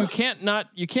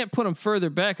can't put him further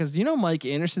back because Mike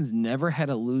Anderson's never had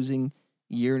a losing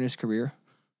year in his career.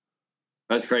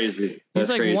 That's crazy. He's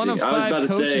like crazy. One of 5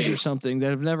 coaches or something that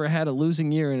have never had a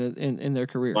losing year in their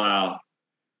career. Wow.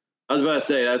 I was about to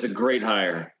say that's a great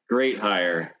hire. Great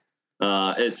hire.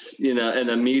 It's an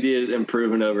immediate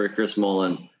improvement over Chris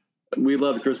Mullen. We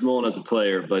love Chris Mullen as a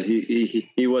player, but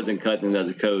he wasn't cutting it as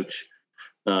a coach.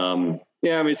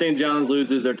 St. John's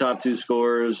loses their top 2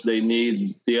 scorers. They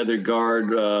need the other guard,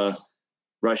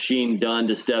 Rasheen Dunn,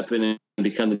 to step in and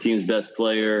become the team's best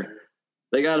player.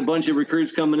 They got a bunch of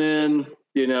recruits coming in,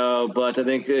 but I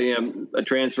think a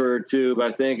transfer or 2, but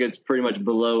I think it's pretty much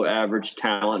below average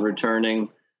talent returning.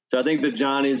 So I think the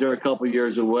Johnnies are a couple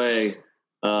years away.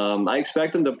 I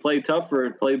expect them to play tougher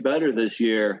and play better this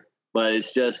year, but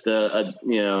it's just a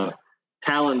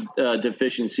talent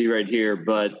deficiency right here.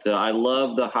 But I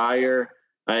love the hire.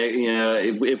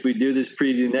 If we do this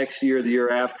preview next year, the year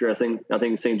after, I think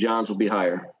St. John's will be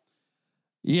higher.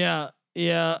 Yeah.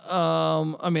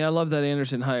 I love that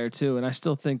Anderson hire too, and I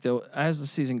still think though as the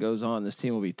season goes on, this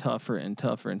team will be tougher and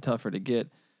tougher and tougher to get.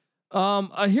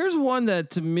 Here's one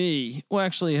that to me, well,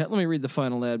 actually, let me read the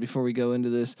final ad before we go into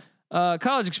this.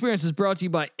 College Experience is brought to you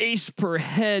by Ace Per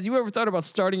Head. You ever thought about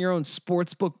starting your own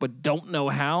sports book but don't know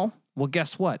how? Well,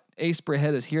 guess what? Ace Per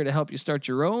Head is here to help you start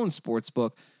your own sports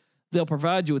book. They'll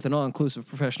provide you with an all-inclusive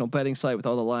professional betting site with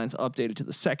all the lines updated to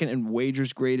the second and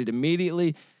wagers graded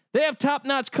immediately. They have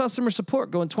top-notch customer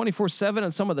support going 24/7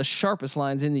 on some of the sharpest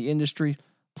lines in the industry.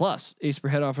 Plus, Ace Per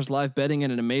Head offers live betting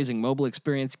and an amazing mobile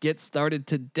experience. Get started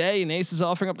today, and Ace is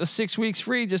offering up to 6 weeks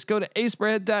free. Just go to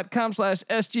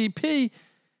aceperhead.com/SGP.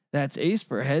 That's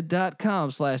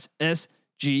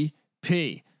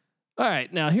aceperhead.com/SGP. All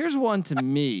right, now here's one to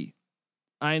me.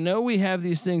 I know we have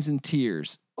these things in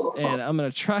tiers, and I'm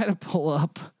going to try to pull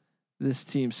up this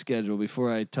team schedule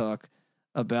before I talk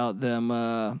about them.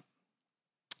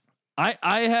 I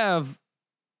have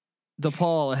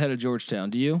DePaul ahead of Georgetown.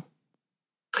 Do you?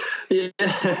 Yeah,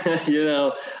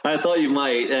 I thought you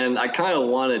might, and I kind of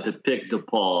wanted to pick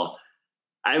DePaul.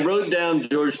 I wrote down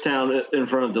Georgetown in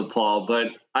front of DePaul, but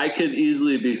I could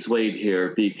easily be swayed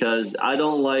here because I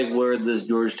don't like where this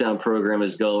Georgetown program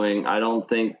is going. I don't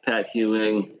think Pat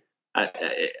Ewing, I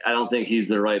don't think he's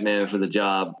the right man for the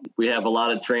job. We have a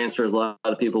lot of transfers, a lot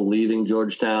of people leaving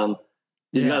Georgetown.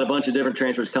 He's got a bunch of different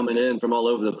transfers coming in from all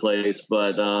over the place.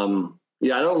 But, I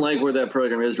don't like where that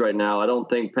program is right now. I don't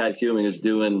think Pat Ewing is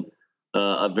doing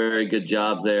a very good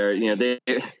job there.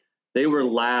 They were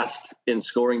last in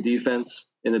scoring defense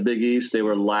in the Big East. They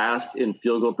were last in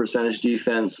field goal percentage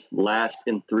defense, last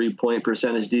in 3-point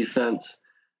percentage defense.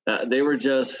 They were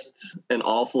just an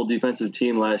awful defensive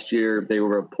team last year. They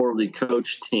were a poorly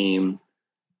coached team.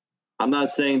 I'm not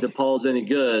saying DePaul's any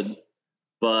good,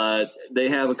 but they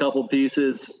have a couple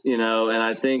pieces, and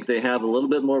I think they have a little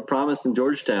bit more promise than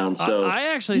Georgetown. So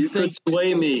I actually think could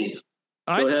sway me.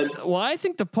 Go ahead. Well, I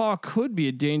think DePaul could be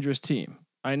a dangerous team.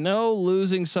 I know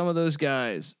losing some of those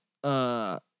guys,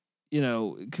 could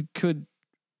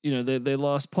they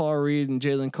lost Paul Reed and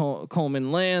Jalen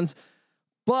Coleman Lands,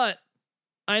 but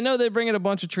I know they bring in a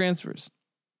bunch of transfers.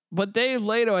 But Dave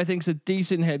Lato, I think, is a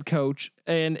decent head coach.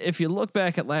 And if you look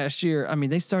back at last year, I mean,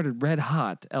 they started red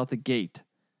hot out the gate.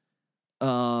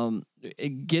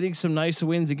 Getting some nice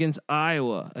wins against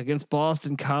Iowa, against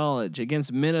Boston College,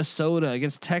 against Minnesota,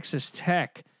 against Texas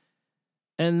Tech.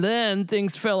 And then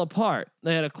things fell apart.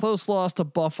 They had a close loss to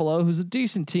Buffalo, who's a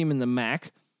decent team in the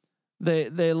MAC.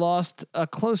 They lost a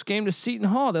close game to Seton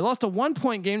Hall. They lost a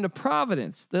 1-point game to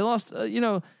Providence. They lost,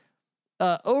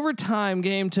 overtime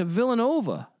game to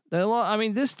Villanova.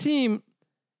 This team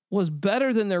was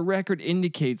better than their record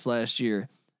indicates last year.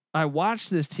 I watched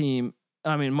this team.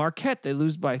 Marquette, they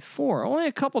lose by 4. Only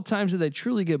a couple times did they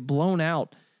truly get blown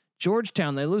out.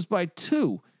 Georgetown, they lose by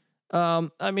 2.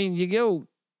 You go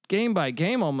game by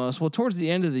game almost. Well, towards the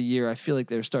end of the year, I feel like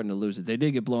they're starting to lose it. They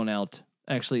did get blown out.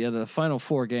 Actually, of the final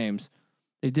 4 games,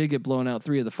 they did get blown out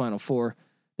 3 of the final 4.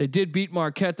 They did beat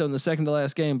Marquette though in the second to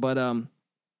last game, but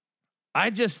I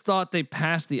just thought they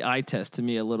passed the eye test to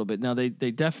me a little bit. Now they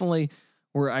definitely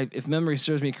were. If memory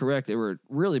serves me correct, they were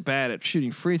really bad at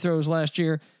shooting free throws last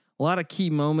year. A lot of key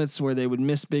moments where they would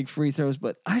miss big free throws,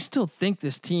 but I still think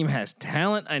this team has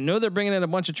talent. I know they're bringing in a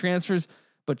bunch of transfers,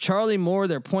 but Charlie Moore,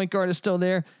 their point guard, is still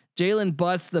there. Jalen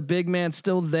Butts, the big man,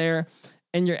 still there.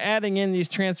 And you're adding in these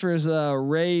transfers,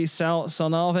 Ray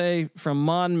Salnave from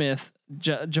Monmouth,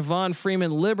 Javon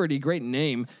Freeman Liberty, great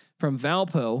name, from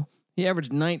Valpo. He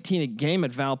averaged 19 a game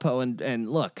at Valpo. And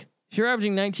look, if you're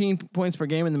averaging 19 points per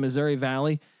game in the Missouri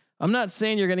Valley, I'm not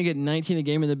saying you're going to get 19 a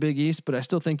game in the Big East, but I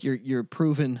still think you're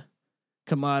proven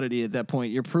commodity at that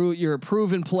point. You're a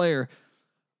proven player.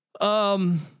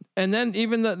 And then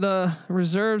even the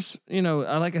reserves,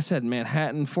 like I said,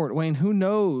 Manhattan, Fort Wayne, who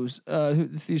knows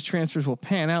if these transfers will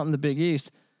pan out in the Big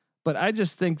East, but I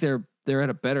just think they're at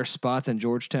a better spot than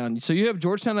Georgetown. So you have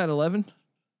Georgetown at 11?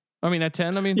 At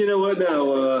 10. You know what?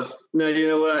 No. You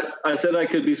know what? I said I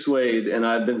could be swayed, and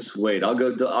I've been swayed. I'll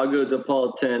go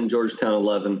DePaul 10, Georgetown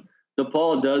 11.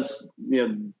 DePaul does. They're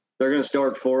going to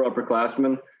start 4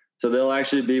 upperclassmen, so they'll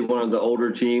actually be one of the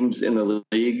older teams in the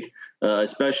league,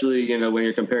 especially when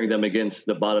you're comparing them against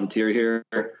the bottom tier here.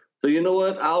 So you know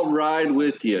what? I'll ride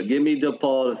with you. Give me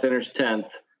DePaul to finish 10th.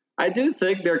 I do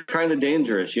think they're kind of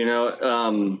dangerous.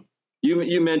 You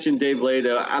mentioned Dave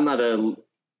Lato. I'm not a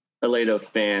Lato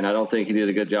fan. I don't think he did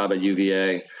a good job at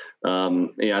UVA.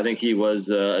 I think he was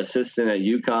assistant at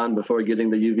UConn before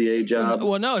getting the UVA job.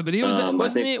 Well, no, but he was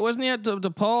wasn't he at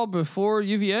DePaul before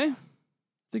UVA? I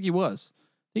think he was.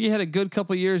 I think he had a good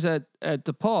couple years at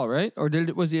DePaul, right? Or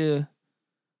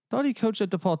thought he coached at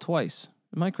DePaul twice.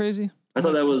 Am I crazy? I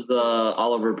thought that was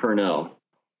Oliver Purnell,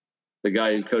 the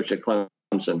guy who coached at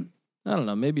Clemson. I don't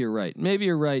know. Maybe you're right.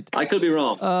 I could be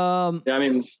wrong.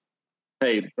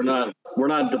 Hey, we're not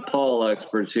DePaul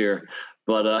experts here,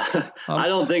 but I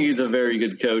don't think he's a very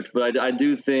good coach. But I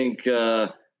do think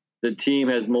the team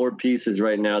has more pieces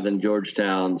right now than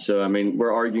Georgetown. So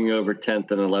we're arguing over 10th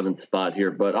and 11th spot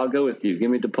here. But I'll go with you. Give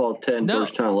me DePaul 10,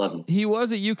 Georgetown 11. He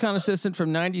was a UConn assistant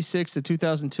from 96 to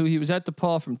 2002. He was at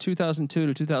DePaul from 2002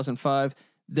 to 2005.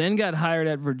 Then got hired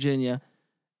at Virginia,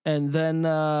 and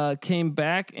then came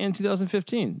back in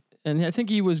 2015. And I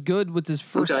think he was good with his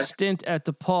first stint at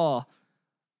DePaul.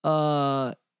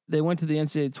 They went to the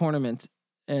NCAA tournament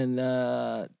and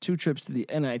 2 trips to the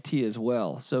NIT as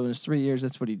well. So in his 3 years,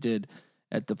 that's what he did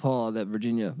at DePaul that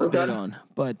Virginia bid on.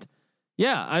 But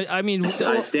yeah,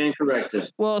 I stand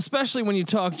corrected. Well, especially when you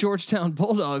talk Georgetown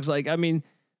Bulldogs, the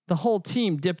whole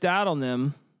team dipped out on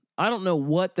them. I don't know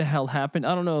what the hell happened.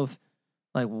 I don't know if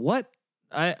what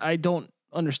I don't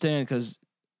understand, because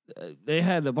they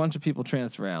had a bunch of people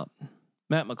transfer out.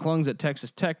 Matt McClung's at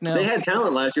Texas Tech now. They had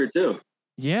talent last year too.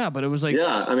 Yeah, but it was they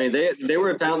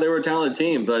were a talented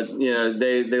team, but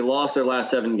they lost their last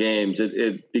 7 games.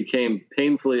 It became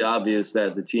painfully obvious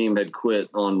that the team had quit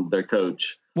on their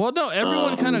coach. Well, no,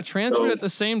 everyone kind of transferred at the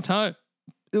same time.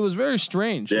 It was very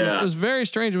strange. Yeah. It was very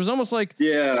strange. It was almost like,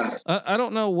 yeah, I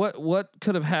don't know what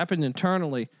could have happened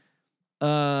internally,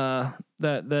 that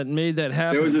made that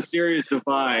happen. there was a serious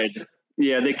divide.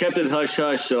 Yeah, they kept it hush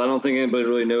hush, so I don't think anybody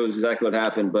really knows exactly what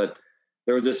happened. But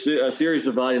there was a serious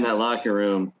divide in that locker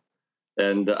room,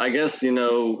 and I guess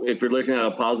if you're looking at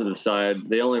a positive side,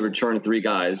 they only returned 3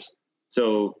 guys.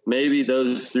 So maybe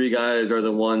those 3 guys are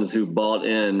the ones who bought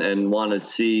in and want to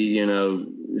see, they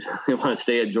want to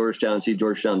stay at Georgetown and see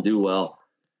Georgetown do well.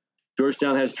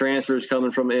 Georgetown has transfers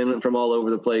coming from all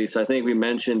over the place. I think we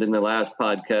mentioned in the last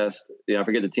podcast, I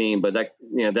forget the team, but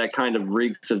that kind of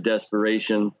reeks of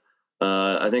desperation.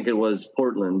 I think it was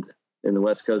Portland in the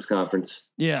West Coast Conference.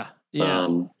 Yeah. Yeah.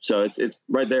 So it's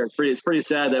right there. It's pretty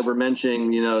sad that we're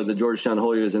mentioning, the Georgetown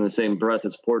Hoyas in the same breath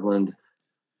as Portland,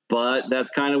 but that's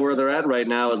kind of where they're at right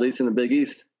now, at least in the Big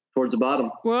East, towards the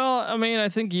bottom. Well, I mean, I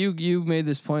think you made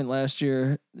this point last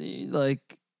year.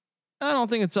 Like, I don't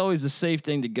think it's always the safe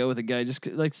thing to go with a guy just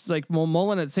like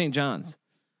Mullen at St. John's.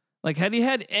 Like, had he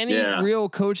had any real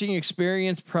coaching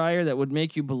experience prior that would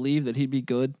make you believe that he'd be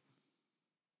good?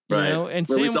 Right. And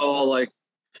we saw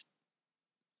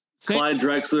Clyde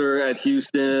Drexler at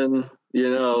Houston.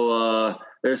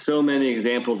 There's so many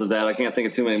examples of that. I can't think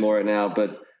of too many more right now,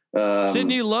 but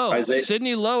Sidney Lowe at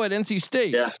NC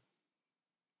State. Yeah.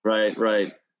 Right.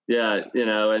 Yeah.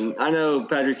 And I know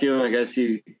Patrick Ewing, I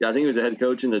think he was a head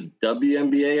coach in the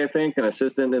WNBA, I think, an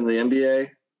assistant in the NBA.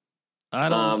 I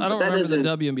don't remember the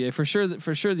WNBA for sure.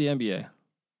 For sure, the NBA.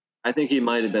 I think he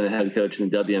might have been a head coach in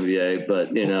the WNBA,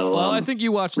 but Well, I think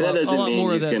you watched a lot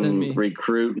more of that than me.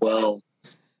 Recruit well.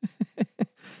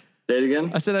 Say it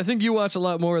again. I said I think you watch a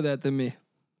lot more of that than me.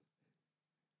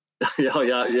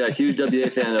 yeah. Huge WA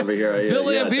fan over here. Bill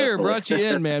Lambier brought you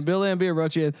in, man. Bill Lambier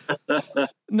brought you in.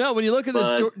 No, when you look at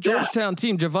this Georgetown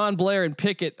team, Javon Blair and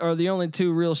Pickett are the only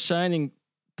 2 real shining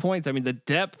points. I mean, the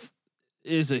depth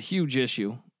is a huge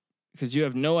issue because you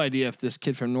have no idea if this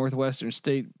kid from Northwestern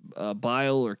State,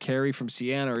 Bile or Carey from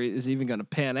Siena, is even going to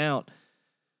pan out.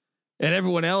 And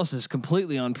everyone else is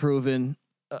completely unproven.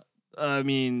 I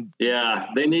mean, yeah,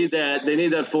 they need that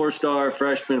 4-star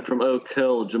freshman from Oak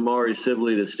Hill, Jamari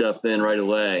Sibley, to step in right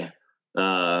away.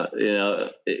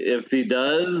 If he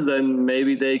does, then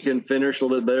maybe they can finish a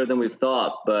little bit better than we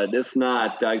thought. But if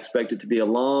not, I expect it to be a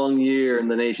long year in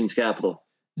the nation's capital.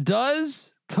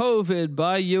 Does COVID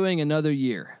buy Ewing another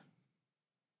year?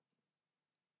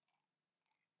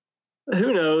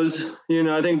 Who knows?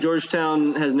 I think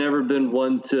Georgetown has never been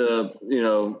one to,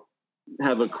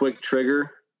 have a quick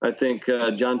trigger. I think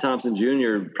John Thompson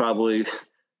Jr. probably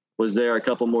was there a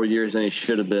couple more years than he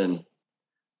should have been.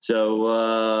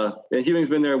 So Ewing's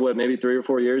been there maybe 3 or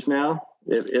 4 years now,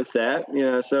 if that.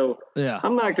 So yeah,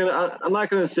 I'm not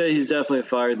gonna say he's definitely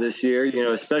fired this year.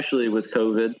 Especially with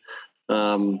COVID.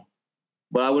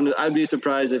 But I'd be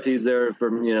surprised if he's there for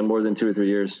more than 2 or 3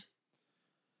 years.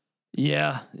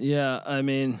 Yeah. I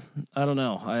mean, I don't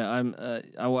know.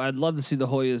 I'd love to see the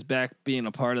Hoyas back being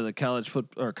a part of the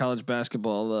college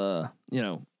basketball,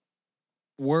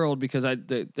 world because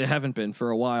they haven't been for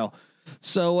a while.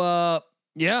 So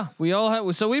we all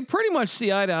have. So we pretty much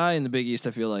see eye to eye in the Big East.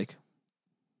 I feel like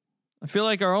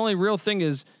our only real thing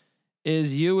is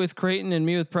you with Creighton and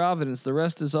me with Providence. The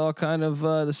rest is all kind of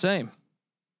the same.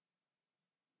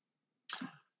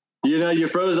 You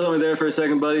froze on me there for a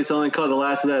second, buddy. So I only caught the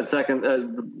last of that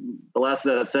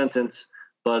sentence.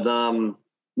 But so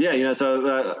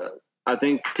I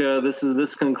think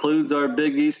this concludes our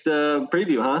Big East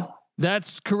preview, huh?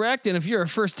 That's correct. And if you're a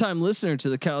first-time listener to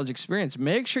the College Experience,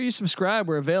 make sure you subscribe.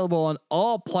 We're available on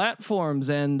all platforms,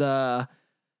 and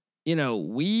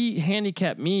we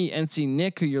handicap me, NC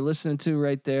Nick, who you're listening to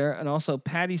right there, and also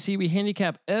Patty C. We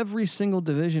handicap every single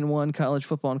Division I college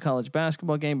football and college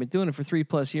basketball game. Been doing it for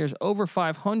 3+ years, over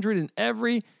 500 in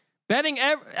every betting,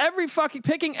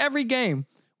 picking every game.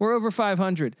 We're over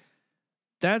 500.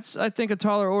 That's, I think, a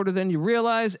taller order than you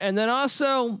realize. And then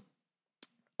also,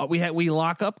 we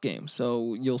lock up games,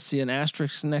 so you'll see an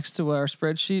asterisk next to our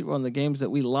spreadsheet on the games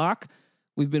that we lock.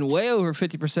 We've been way over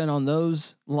 50% on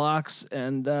those locks.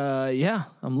 And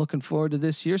I'm looking forward to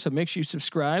this year. So make sure you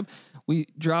subscribe. We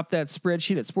drop that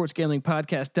spreadsheet at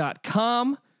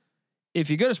sportsgamblingpodcast.com. If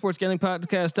you go to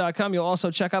sportsgamblingpodcast.com, you'll also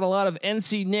check out a lot of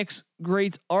NC Nick's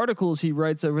great articles he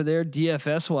writes over there,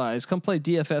 DFS wise. Come play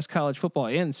DFS college football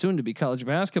and soon to be college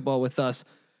basketball with us.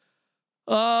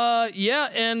 If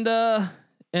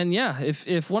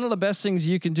one of the best things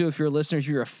you can do if you're a listener, if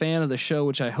you're a fan of the show,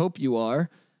 which I hope you are,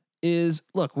 is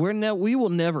look, we will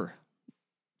never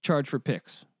charge for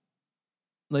picks.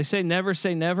 They say never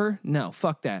say never. No,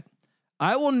 fuck that.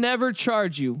 I will never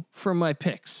charge you for my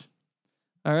picks.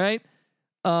 All right.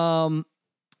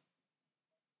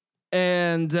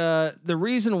 And the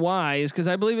reason why is because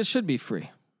I believe it should be free.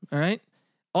 All right.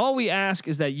 All we ask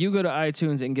is that you go to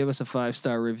iTunes and give us a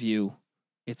 5-star review.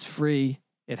 It's free.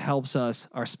 It helps us.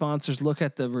 Our sponsors look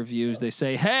at the reviews. They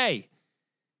say, hey,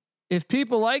 if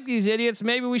people like these idiots,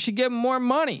 maybe we should give them more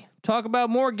money, talk about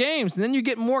more games, and then you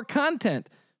get more content.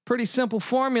 Pretty simple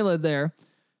formula there.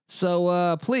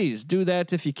 So please do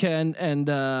that if you can. And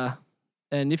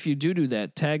if you do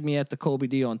that, tag me at the Colby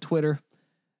D on Twitter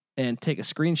and take a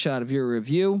screenshot of your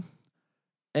review.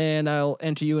 And I'll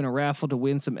enter you in a raffle to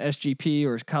win some SGP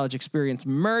or College Experience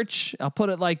merch. I'll put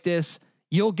it like this.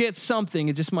 You'll get something.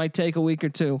 It just might take a week or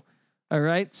two. All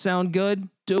right. Sound good?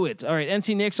 Do it. All right.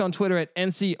 NC Nicks on Twitter at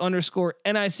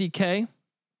NC_NICK.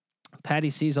 Patty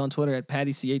C's on Twitter at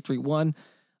Patty C831.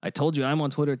 I told you I'm on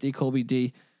Twitter at the Colby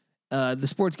D. The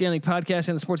Sports Gambling Podcast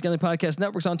and the Sports Gambling Podcast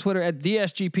Network's on Twitter at the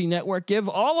SGP Network. Give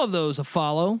all of those a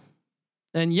follow.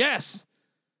 And yes,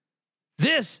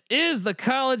 this is the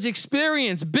College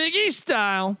Experience, Big E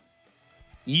style.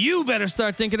 You better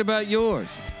start thinking about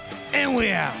yours. And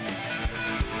we out.